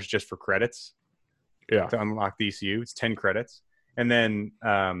 $500 just for credits to unlock the ECU. It's 10 credits. And then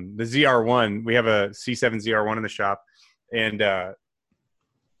the ZR1, we have a C7 ZR1 in the shop, and it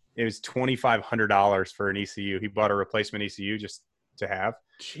was $2,500 for an ECU. He bought a replacement ECU just to have.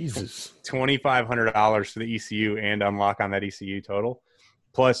 Jesus. $2,500 for the ECU and unlock on that ECU total.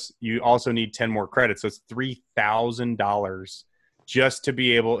 Plus, you also need 10 more credits. So it's $3,000 just to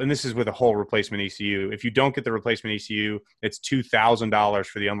be able, and this is with a whole replacement ECU. If you don't get the replacement ECU, it's $2,000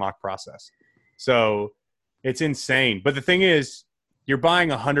 for the unlock process. So it's insane. But the thing is, you're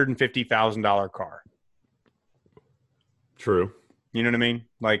buying a $150,000 car. True. You know what I mean?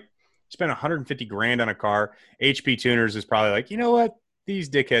 Like, spend $150,000 on a car. HP Tuners is probably like, you know what? These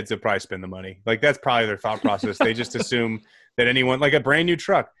dickheads will probably spend the money. Like, that's probably their thought process. They just assume that anyone, like a brand new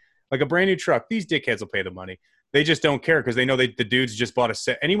truck, these dickheads will pay the money. They just don't care because they know the dudes just bought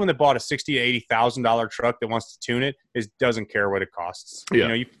anyone that bought a $60,000 to $80,000 truck that wants to tune it doesn't care what it costs. Yeah. You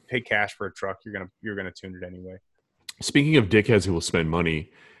know, you pay cash for a truck, you're gonna tune it anyway. Speaking of dickheads who will spend money,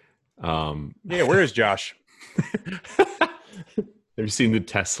 where is Josh? Have you seen the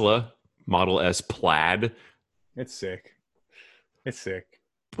Tesla Model S Plaid? It's sick.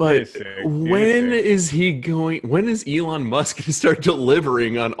 But when is Elon Musk going to start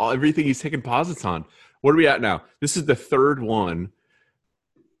delivering on everything he's taking deposits on? What are we at now? This is the third one.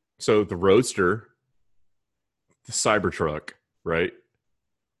 So the Roadster, the Cybertruck, right?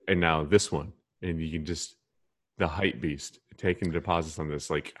 And now this one. And you can just, the Hype Beast, taking deposits on this.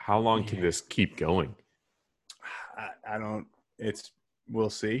 Like, how long can this keep going?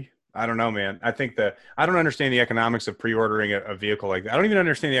 We'll see. I don't know, man. I don't understand the economics of pre-ordering a vehicle like that. I don't even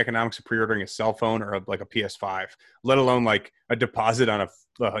understand the economics of pre-ordering a cell phone or like a PS5, let alone like a deposit on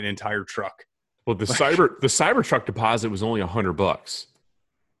an entire truck. Well, the Cybertruck deposit was only $100.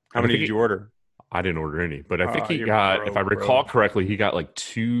 How many did you order? I didn't order any, but I think he got, if I recall correctly, he got like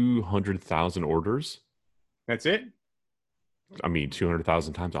 200,000 orders. That's it? I mean,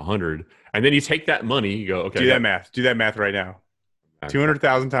 200,000 times 100. And then you take that money, you go, okay. Do that math. Do that math right now.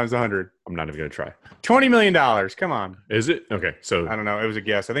 200,000 times 100. I'm not even going to try. $20 million. Come on. Is it? Okay. So I don't know. It was a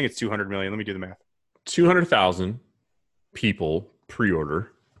guess. I think it's 200 million. Let me do the math. 200,000 people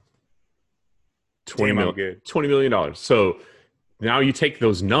pre-order. 20 Damn, I'm mil, good. $20 million. So now you take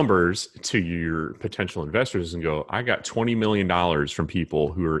those numbers to your potential investors and go, I got $20 million from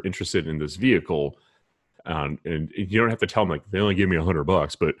people who are interested in this vehicle. And you don't have to tell them like they only give me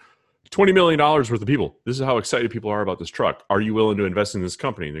 $100, but $20 million worth of people. This is how excited people are about this truck. Are you willing to invest in this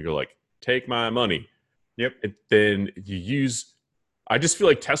company? And they go like, take my money. Yep. And then you use, I just feel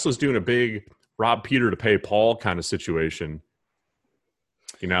like Tesla's doing a big rob Peter to pay Paul kind of situation.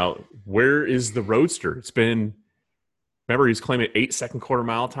 You know, where is the Roadster? It's been, remember he's claiming 8-second quarter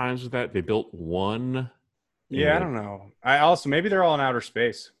mile times with that. They built one. Yeah, I don't know. I also, maybe they're all in outer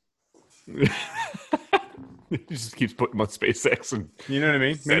space. He just keeps putting them on SpaceX and You know what I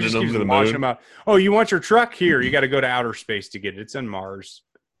mean? Maybe sending just them keeps to the launching moon. them out. Oh, you want your truck here? You got to go to outer space to get it. It's on Mars.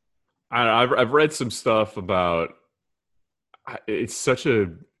 I've read some stuff about it's such a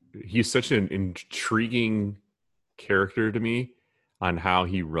he's such an intriguing character to me on how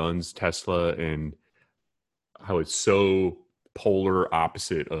he runs Tesla and how it's so polar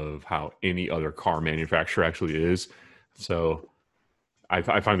opposite of how any other car manufacturer actually is. So I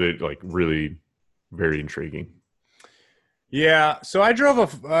find it like really very intriguing. Yeah. So I drove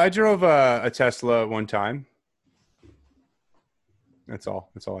a Tesla one time. That's all.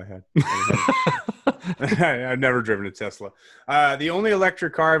 That's all I had. I've never driven a Tesla. The only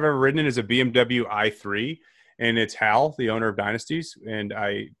electric car I've ever ridden in is a BMW i3, and it's Hal, the owner of Dynasties, and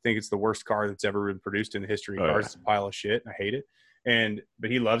I think it's the worst car that's ever been produced in the history of cars. It's a pile of shit. I hate it, but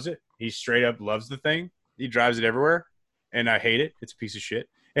he loves it. He straight up loves the thing. He drives it everywhere, and I hate it. It's a piece of shit.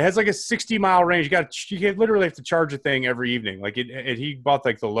 It has like a 60-mile range. You literally have to charge the thing every evening. Like he bought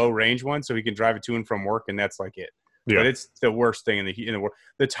like the low range one so he can drive it to and from work, and that's like it. Yeah. But it's the worst thing in the world.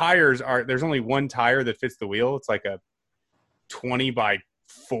 The tires there's only one tire that fits the wheel. It's like a 20 by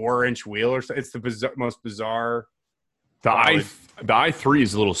 4-inch wheel or so. It's the most bizarre. The i3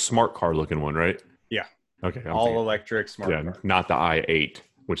 is a little smart car looking one, right? Yeah. Okay. All electric smart car. Not the i8,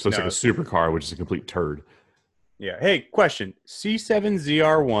 which looks like a supercar, which is a complete turd. Yeah. Hey, question: C7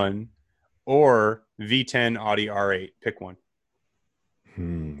 ZR1 or V10 Audi R8? Pick one.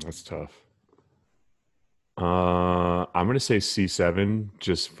 That's tough. I'm going to say C7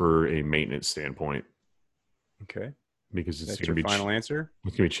 just for a maintenance standpoint. Okay. Because it's going to be final answer.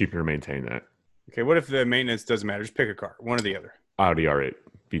 It's going to be cheaper to maintain that. Okay. What if the maintenance doesn't matter? Just pick a car, one or the other. Audi R8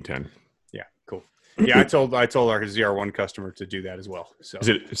 V10. Yeah. Cool. Yeah, I told our ZR1 customer to do that as well. So is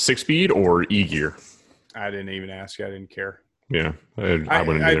it 6-speed or e-gear? I didn't even ask. I didn't care. Yeah, I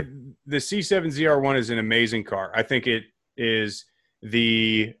wouldn't either. The C7 ZR1 is an amazing car. I think it is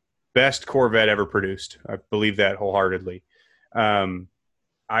the best Corvette ever produced. I believe that wholeheartedly. I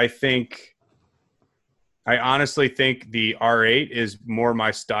honestly think the R8 is more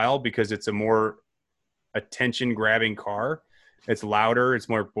my style because it's a more attention-grabbing car. It's louder, it's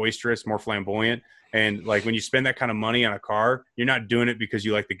more boisterous, more flamboyant. And like when you spend that kind of money on a car, you're not doing it because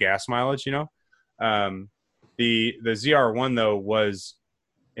you like the gas mileage, you know? The ZR1 though was,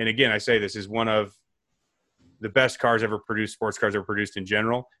 and again, I say this is one of the best cars ever produced, sports cars ever produced in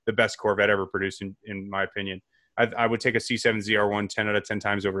general, the best Corvette ever produced in my opinion. I would take a C7 ZR1 10 out of 10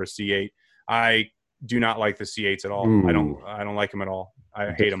 times over a C8. I do not like the C8s at all. Ooh. I don't like them at all.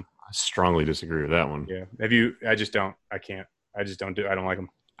 I hate them. I strongly disagree with that one. Yeah. I just don't. I can't. I just don't I don't like them.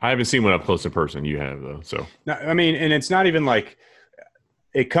 I haven't seen one up close in person. You have though. So no, I mean, and it's not even like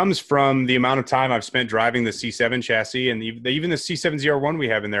it comes from the amount of time I've spent driving the C7 chassis and even the C7 ZR1 we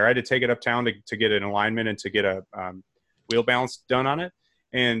have in there. I had to take it uptown to get an alignment and to get a wheel balance done on it.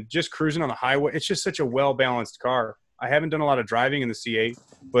 And just cruising on the highway, it's just such a well-balanced car. I haven't done a lot of driving in the C8,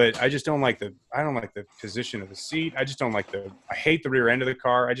 but I just don't like the position of the seat. I just don't like I hate the rear end of the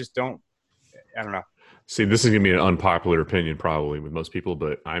car. I don't know. See, this is going to be an unpopular opinion probably with most people,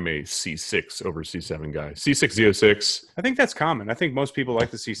 but I'm a C6 over C7 guy. C6 Z06. I think that's common. I think most people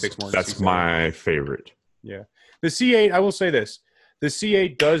like the C6 more. That's my favorite. Yeah. The C8, I will say this. The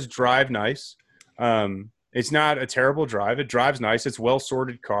C8 does drive nice. It's not a terrible drive. It drives nice. It's a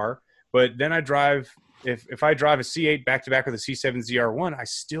well-sorted car. But then I drive – if I drive a C8 back-to-back with a C7 ZR1, I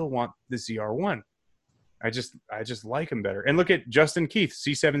still want the ZR1. I just like him better. And look at Justin Keith,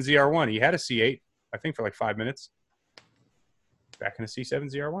 C7 ZR1. He had a C8. I think for like 5 minutes. Back in a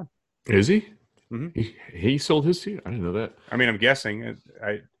C7 ZR1. Is he? Mm-hmm. He sold his C8? I didn't know that. I mean, I'm guessing.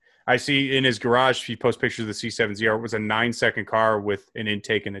 I see in his garage, he posts pictures of the C7 ZR. It was a 9-second car with an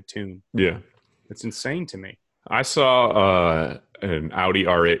intake and a tune. Yeah. It's insane to me. I saw an Audi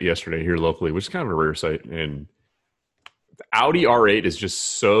R8 yesterday here locally, which is kind of a rare sight. And the Audi R8 is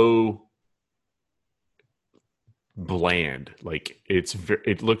just so bland. Like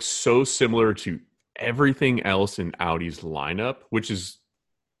it looks so similar to everything else in Audi's lineup, which is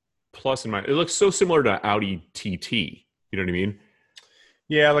Plus in my, it looks so similar to Audi TT. You know what I mean?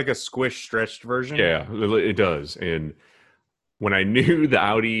 Yeah, like a squish stretched version. Yeah, it does. And when I knew the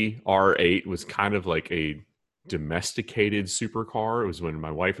Audi R8 was kind of like a domesticated supercar, it was when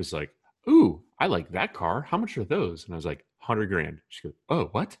my wife was like, "Ooh, I like that car. How much are those?" And I was like, "100 grand." She goes, "Oh,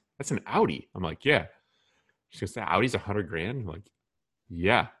 what? That's an Audi." I'm like, "Yeah." She goes, "That Audi's 100 grand?" I'm like,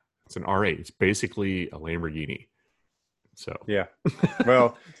 "Yeah, it's an R8. It's basically a Lamborghini." So Yeah.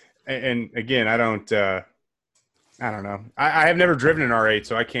 Well, and again, I don't know. I have never driven an R8,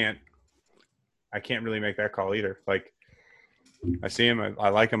 so I can't really make that call either. Like, I see them, I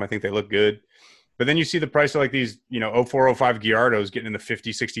like them, I think they look good. But then you see the price of like these, 0405 Gallardos getting in the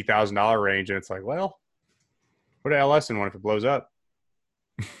 $50,000-$60,000 range, and it's like, well, put an LS in one if it blows up.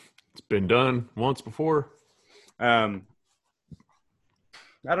 it's been done once before. I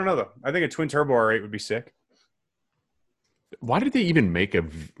don't know though. I think a twin turbo R8 would be sick. Why did they even make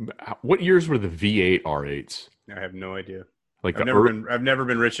what years were the V8 R8s? I have no idea. Like I've never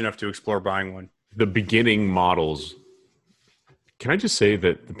been rich enough to explore buying one. The beginning models. Can I just say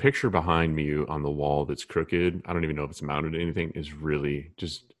that the picture behind me on the wall that's crooked, I don't even know if it's mounted to anything, is really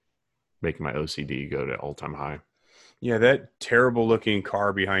just making my OCD go to all-time high. Yeah, that terrible looking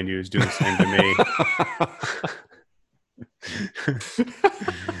car behind you is doing the same to me.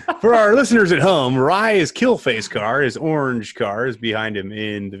 For our listeners at home, Rye's Killface car, his orange car, is behind him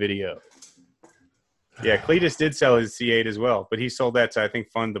in the video. Yeah, Cletus did sell his C8 as well, but he sold that to, I think,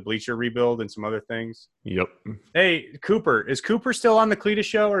 fund the bleacher rebuild and some other things. Yep. Hey, Cooper. Is Cooper still on the Cletus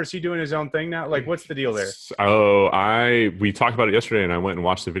show, or is he doing his own thing now? Like, what's the deal there? Oh, we talked about it yesterday, and I went and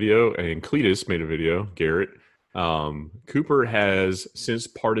watched the video, and Cletus made a video, Garrett. Cooper has since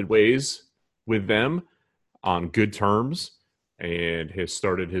parted ways with them on good terms and has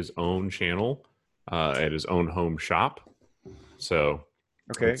started his own channel at his own home shop. So...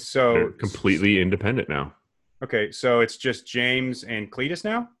 Okay, so they're completely independent now. Okay, so it's just James and Cletus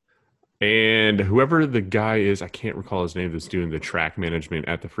now? And whoever the guy is, I can't recall his name, that's doing the track management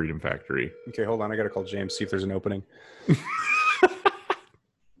at the Freedom Factory. Okay, hold on. I got to call James, see if there's an opening. I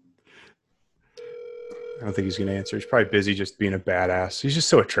don't think he's going to answer. He's probably busy just being a badass. He's just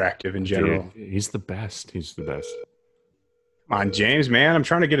so attractive in general. Dude, he's the best. He's the best. Come on, James, man. I'm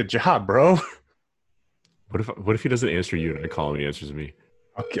trying to get a job, bro. What if he doesn't answer you and I call him and he answers me?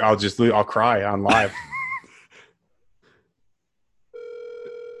 I'll cry on live.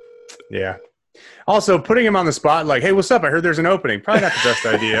 Yeah. Also, putting him on the spot, like, "Hey, what's up? I heard there's an opening." Probably not the best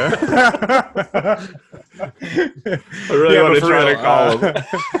idea. I really want to try to call him.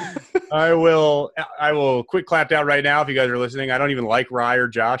 I will quick clap down right now if you guys are listening. I don't even like Rye or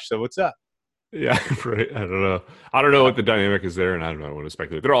Josh, so what's up? Yeah, right. I don't know what the dynamic is there, and I don't want to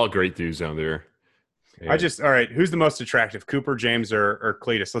speculate. They're all great dudes down there. All right. Who's the most attractive, Cooper, James, or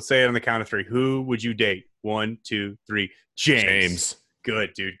Cletus? Let's say it on the count of three. Who would you date? 1, 2, 3. James.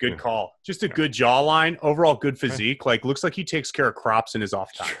 Good, dude. Good call. Just a good jawline. Overall, good physique. Like, looks like he takes care of crops in his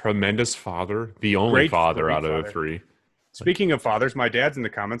off time. Tremendous father. The only father out of the three. Speaking of fathers, my dad's in the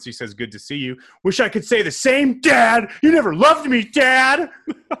comments. He says, "Good to see you. Wish I could say the same, Dad. You never loved me, Dad."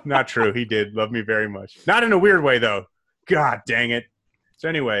 Not true. He did love me very much. Not in a weird way, though. God dang it. So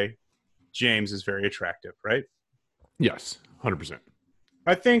anyway, James is very attractive, right? Yes, 100%.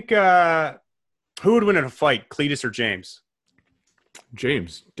 I think who would win in a fight, Cletus or James?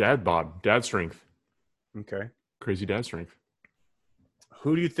 James, dad bod, dad strength. Okay. Crazy dad strength.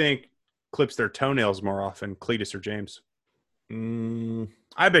 Who do you think clips their toenails more often, Cletus or James?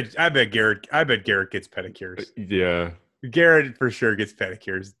 I bet Garrett gets pedicures. Yeah. Garrett for sure gets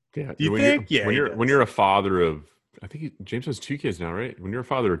pedicures. Yeah. Do you think? When you're a father of, I think James has 2 kids now, right? When you're a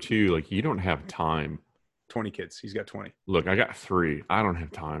father of 2, like, you don't have time. 20 kids. He's got 20. Look, I got 3. I don't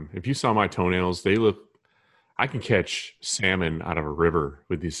have time. If you saw my toenails, I can catch salmon out of a river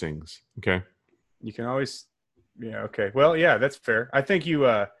with these things. Okay. You can always, yeah. Okay. Well, yeah, that's fair. I think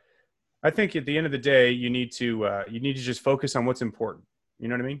at the end of the day, you need to just focus on what's important. You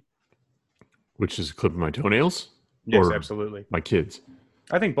know what I mean? Which is clipping my toenails? Yes, absolutely. My kids.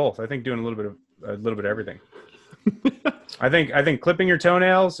 I think both. I think doing a little bit of everything. I think clipping your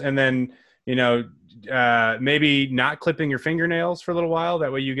toenails and then, maybe not clipping your fingernails for a little while.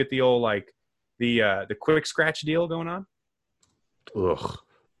 That way you get the old, like, the quick scratch deal going on. Ugh.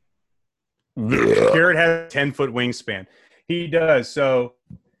 Garrett has a 10-foot wingspan. He does. So,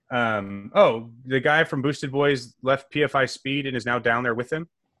 the guy from Boosted Boys left PFI Speed and is now down there with him.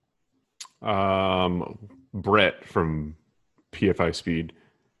 Brett from PFI Speed.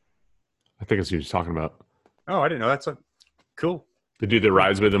 I think that's who he's talking about. Oh, I didn't know. That's cool. The dude that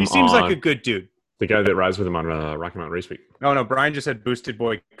rides with him. He seems like a good dude. The guy that rides with him on Rocky Mountain Race Week. Oh, no, Brian just said boosted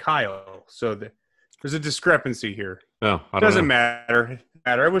boy Kyle. So there's a discrepancy here. Oh, I don't Doesn't know. matter.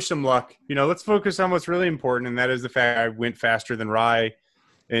 I wish him luck. Let's focus on what's really important, and that is the fact I went faster than Rye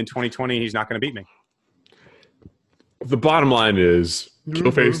in 2020. He's not going to beat me. The bottom line is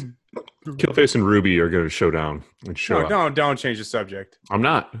Killface and Ruby are going to show down and show up. Don't change the subject. I'm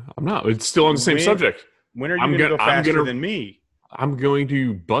not. It's still on the same subject. When are you going to go faster than me? I'm going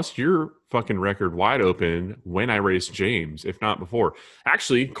to bust your fucking record wide open when I race James, if not before.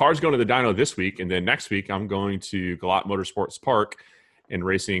 Actually, car's going to the dyno this week, and then next week I'm going to Galat Motorsports Park and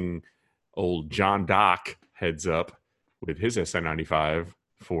racing old John Dock heads up with his SN95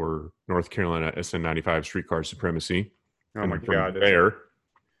 for North Carolina SN95 Streetcar Supremacy. Oh my God. There,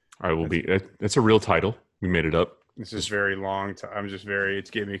 I will be. That's a real title. We made it up. This is very long. It's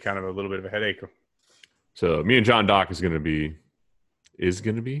giving me kind of a little bit of a headache. So me and John Dock are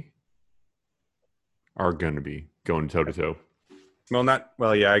going to be going toe to toe.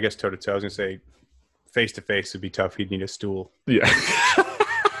 Well, yeah, I guess toe to toe. I was going to say face to face would be tough. He'd need a stool. Yeah.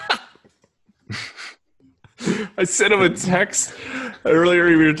 I sent him a text earlier.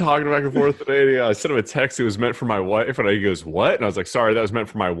 We were talking back and forth today. And I sent him a text. It was meant for my wife. And he goes, "What?" And I was like, "Sorry, that was meant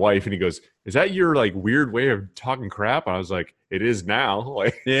for my wife." And he goes, "Is that your like weird way of talking crap?" And I was like, "It is now."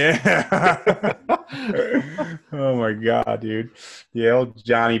 Like, yeah. Oh my God, dude. Yeah, old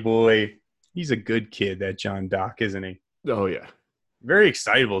Johnny boy. He's a good kid, that John Dock, isn't he? oh yeah. Very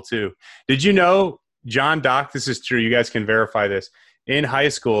excitable too. Did you know John Dock? This is true. You guys can verify this. In high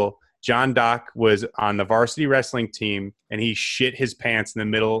school, John Dock was on the varsity wrestling team, and he shit his pants in the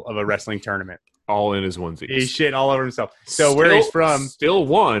middle of a wrestling tournament. All in his onesie. He shit all over himself. So where he's from, still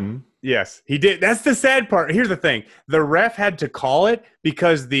won. yes, he did. That's the sad part. Here's the thing: the ref had to call it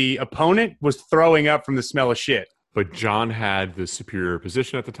because the opponent was throwing up from the smell of shit. But John had the superior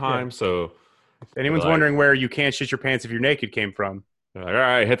position at the time, so if anyone's wondering where you can't shit your pants if you're naked came from, they're like, all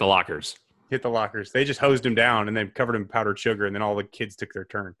right, hit the lockers. Hit the lockers. They just hosed him down and then covered him in powdered sugar, and then all the kids took their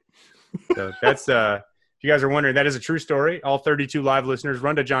turn. So that's if you guys are wondering, that is a true story. All 32 live listeners,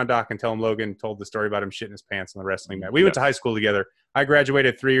 run to John Dock and tell him Logan told the story about him shitting his pants on the wrestling mat. We went to high school together. I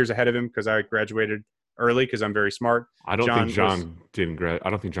graduated 3 years ahead of him because I graduated early because I'm very smart. I don't think John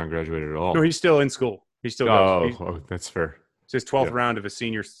graduated at all. No, he's still in school. He still goes. Oh, that's fair. It's his 12th round of his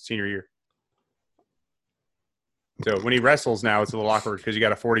senior year. So when he wrestles now, it's a little awkward because you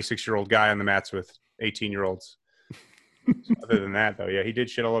got a 46-year-old guy on the mats with 18-year-olds. Other than that, though, yeah, he did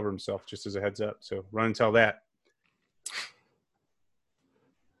shit all over himself, just as a heads up. So run and tell that.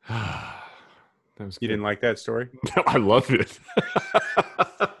 You didn't like that story? No, I loved it.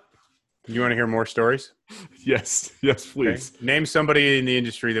 You want to hear more stories? Yes, please. Okay. Name somebody in the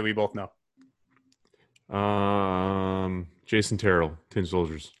industry that we both know. Jason Terrell, Tin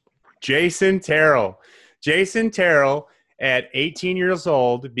Soldiers. Jason Terrell. Jason Terrell, at 18 years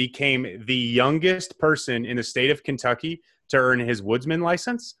old, became the youngest person in the state of Kentucky to earn his woodsman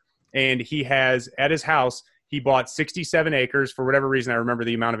license. And he has, at his house, he bought 67 acres. For whatever reason, I remember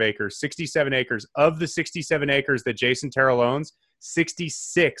the amount of acres. 67 acres. Of the 67 acres that Jason Terrell owns,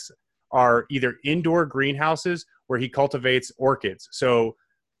 66 are either indoor greenhouses where he cultivates orchids. So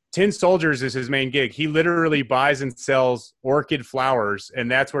Tin Soldiers is his main gig. He literally buys and sells orchid flowers, and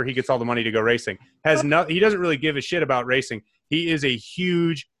that's where he gets all the money to go racing. He doesn't really give a shit about racing. He is a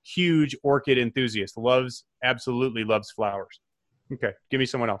huge, huge orchid enthusiast. Absolutely loves flowers. Okay, give me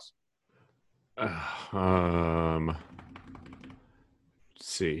someone else. Let's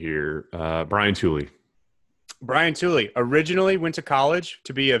see here. Brian Tooley. Brian Tooley originally went to college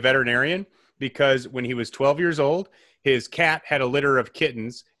to be a veterinarian because when he was 12 years old, his cat had a litter of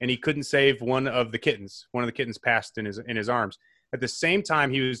kittens, and he couldn't save one of the kittens. One of the kittens passed in his arms. At the same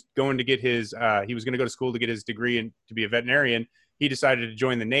time, he was going to get he was going to go to school to get his degree and to be a veterinarian. He decided to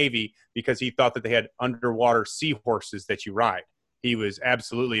join the Navy because he thought that they had underwater seahorses that you ride. He was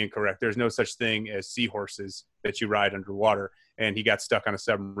absolutely incorrect. There's no such thing as seahorses that you ride underwater, and he got stuck on a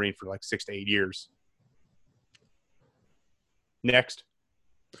submarine for like 6 to 8 years. Next.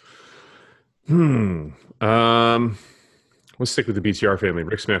 Let's stick with the BTR family.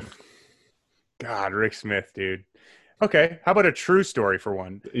 Rick Smith. God, Rick Smith, dude. Okay, how about a true story for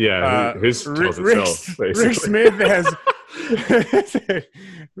one? Yeah, his tells itself. Basically. Rick Smith has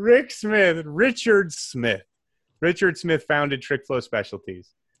Richard Smith. Richard Smith founded Trick Flow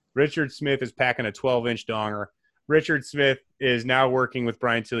Specialties. Richard Smith is packing a 12-inch donger. Richard Smith is now working with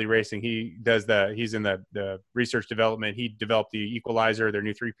Brian Tooley Racing. He's in the research development. He developed the equalizer, their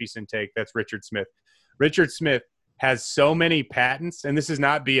new 3-piece intake. That's Richard Smith. Richard Smith has so many patents, and this is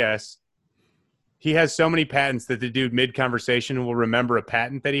not BS. he has so many patents that the dude mid-conversation will remember a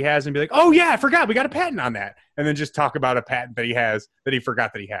patent that he has and be like, oh, yeah, I forgot. We got a patent on that. And then just talk about a patent that he has that he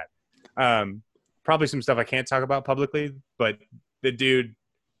forgot that he had. Probably some stuff I can't talk about publicly, but the dude,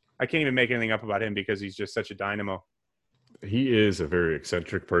 I can't even make anything up about him because he's just such a dynamo. He is a very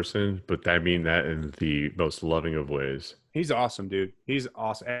eccentric person, but I mean that in the most loving of ways. He's awesome, dude. He's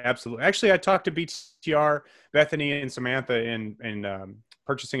awesome. Absolutely. Actually, I talked to BTR, Bethany, and Samantha in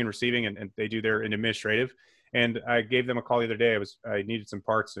purchasing and receiving, and they do their in administrative. And I gave them a call the other day. I needed some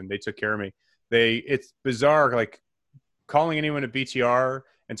parts, and they took care of me. It's bizarre, like calling anyone at BTR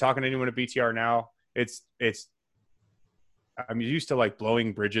and talking to anyone at BTR now. I'm used to like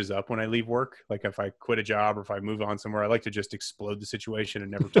blowing bridges up when I leave work. Like if I quit a job or if I move on somewhere, I like to just explode the situation and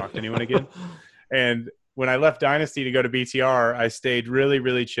never talk to anyone again. And when I left Dynasty to go to BTR, I stayed really,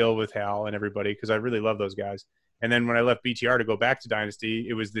 really chill with Hal and everybody because I really love those guys. And then when I left BTR to go back to Dynasty,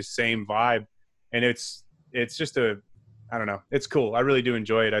 it was the same vibe. And it's just I don't know. It's cool. I really do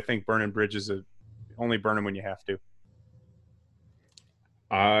enjoy it. I think burning bridges only burn them when you have to.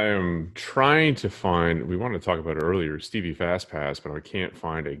 I'm trying to find, we wanted to talk about it earlier, Stevie Fastpass, but I can't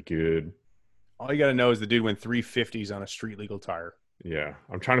find a good. All you got to know is the dude went 350s on a street legal tire. Yeah.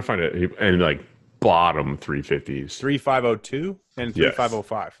 I'm trying to find it. And like bottom 350s. 3502 and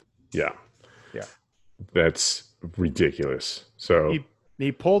 3505. Yeah. Yeah. That's ridiculous. So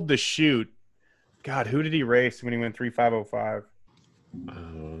he pulled the chute. God, who did he race when he went 3505?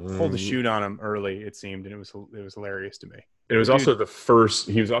 Pulled the chute on him early, it seemed, and it was hilarious to me. It was also the first.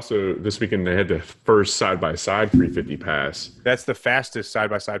 He was also this weekend. They had the first side-by-side 350 pass. That's the fastest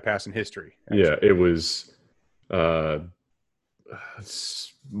side-by-side pass in history. Actually. Yeah, it was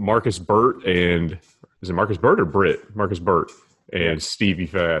Marcus Burt and is it Marcus Burt or Britt? Marcus Burt and Stevie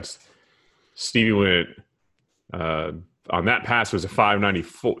Fast. Stevie went on that pass was a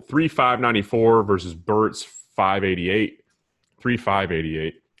 594 versus Burt's 588,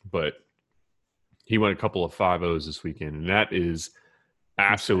 3.588, but he went a couple of 5.0s this weekend, and that is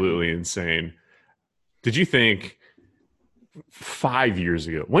absolutely insane. Did you think 5 years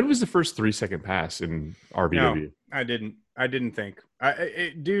ago? When was the first 3-second pass in RBW? No, I didn't think.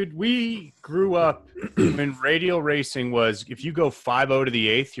 Dude, we grew up when radial racing was if you go 5.0 to the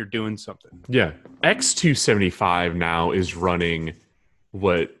 8th, you're doing something. Yeah. X275 now is running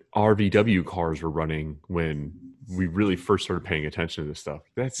what RVW cars were running when we really first started paying attention to this stuff.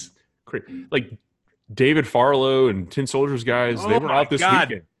 That's crazy. Like David Farlow and Tin Soldiers guys, they were out this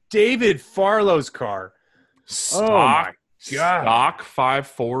weekend. David Farlow's car. Stock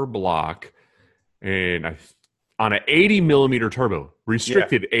 5.4 block and on an 80 millimeter turbo,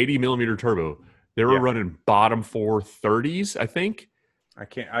 restricted 80 millimeter turbo. They were running bottom 430s, I think. I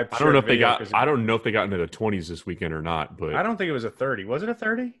don't know if they got into the 20s this weekend or not, but I don't think it was a 30. Was it a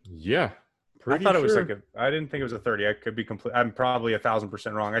 30? Yeah. I thought it was I didn't think it was a 30. I could be I'm probably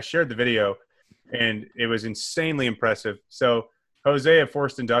 1,000% wrong. I shared the video and it was insanely impressive. So Jose at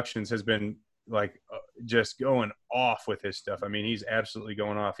Forced Inductions has been like just going off with his stuff. I mean, he's absolutely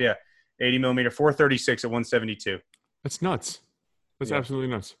going off. Yeah. 80 millimeter, 436 at 172. That's nuts. That's absolutely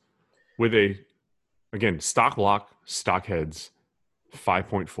nuts. With again, stock block, stock heads,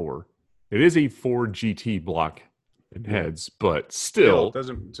 5.4. It is a Ford GT block in heads, but still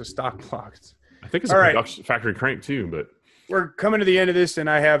it's a stock block. I think it's a production factory crank too, but we're coming to the end of this and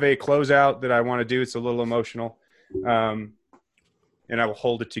I have a closeout that I want to do. It's a little emotional. And I will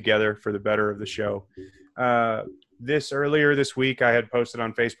hold it together for the better of the show. Earlier this week, I had posted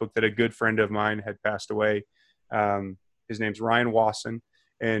on Facebook that a good friend of mine had passed away. His name's Ryan Wasson.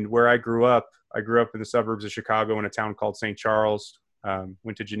 And where I grew up in the suburbs of Chicago in a town called St. Charles,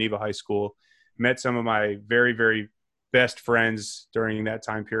 went to Geneva High School, met some of my very, very best friends during that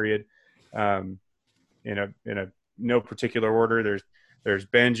time period. In a no particular order, there's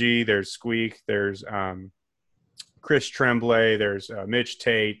Benji, there's Squeak, there's Chris Tremblay, there's Mitch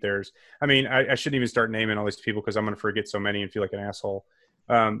Tate, I shouldn't even start naming all these people because I'm going to forget so many and feel like an asshole.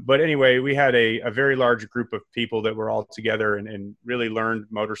 But anyway, we had a very large group of people that were all together and really learned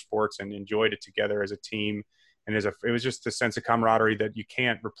motorsports and enjoyed it together as a team. And it was just a sense of camaraderie that you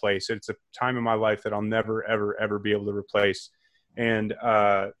can't replace. It's a time in my life that I'll never, ever, ever be able to replace. And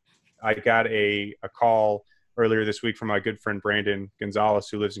I got a call earlier this week from my good friend Brandon Gonzalez,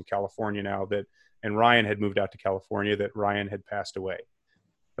 who lives in California now, and Ryan had moved out to California, that Ryan had passed away.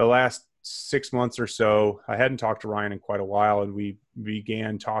 The last 6 months or so, I hadn't talked to Ryan in quite a while, and we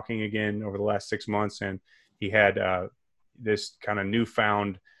began talking again over the last 6 months, and he had this kind of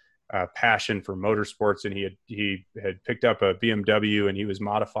newfound passion for motorsports, and he had picked up a BMW, and he was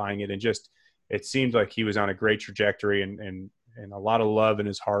modifying it, and just it seemed like he was on a great trajectory and a lot of love in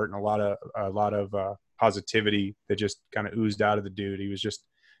his heart, and a lot of positivity that just kind of oozed out of the dude. He was just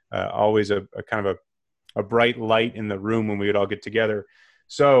always a kind of a bright light in the room when we would all get together.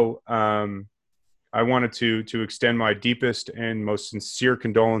 So I wanted to extend my deepest and most sincere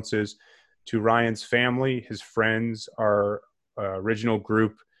condolences to Ryan's family, his friends, our original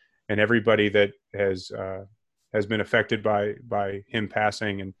group, and everybody that has been affected by him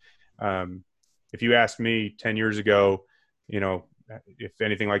passing. And if you asked me 10 years ago, if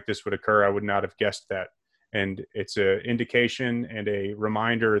anything like this would occur, I would not have guessed that. And it's an indication and a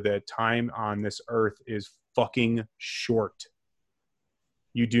reminder that time on this earth is fucking short.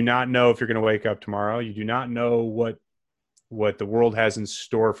 You do not know if you're going to wake up tomorrow. You do not know what the world has in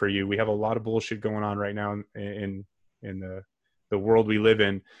store for you. We have a lot of bullshit going on right now in the world we live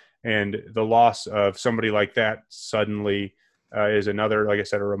in. And the loss of somebody like that suddenly is another, like I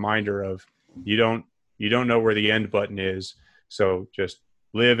said, a reminder of you don't know where the end button is. So just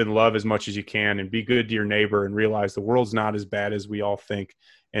live and love as much as you can, and be good to your neighbor, and realize the world's not as bad as we all think.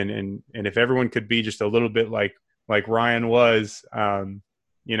 And if everyone could be just a little bit like Ryan was, that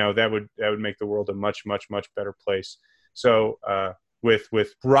would make the world a much, much, much better place. So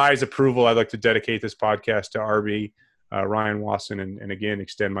with Rye's approval, I'd like to dedicate this podcast to RB, Ryan Wasson, and again,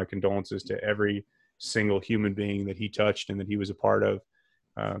 extend my condolences to every single human being that he touched and that he was a part of.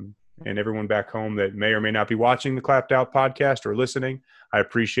 And everyone back home that may or may not be watching the Clapped Out podcast or listening, I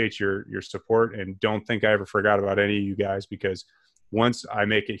appreciate your support, and don't think I ever forgot about any of you guys, because once I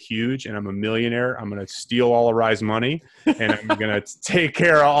make it huge and I'm a millionaire, I'm going to steal all of Rye's money, and I'm going to take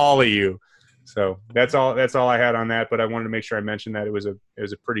care of all of you. So that's all I had on that. But I wanted to make sure I mentioned that it was a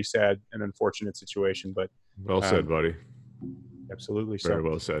pretty sad and unfortunate situation. But well said, buddy. Absolutely. Very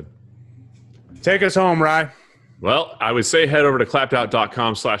well said. Take us home, Rye. Well, I would say head over to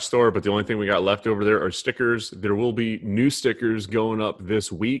clappedout.com/store, but the only thing we got left over there are stickers. There will be new stickers going up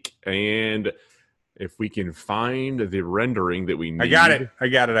this week, and if we can find the rendering that we need. I got it.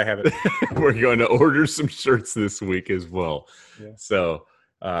 I have it. We're going to order some shirts this week as well. Yeah. So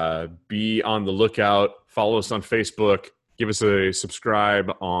be on the lookout. Follow us on Facebook. Give us a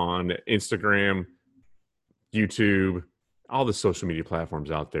subscribe on Instagram, YouTube, all the social media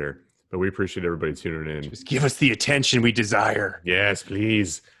platforms out there. But we appreciate everybody tuning in. Just give us the attention we desire. Yes,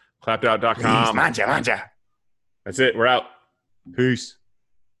 please. Clappedout.com. Please, manja. That's it. We're out. Peace.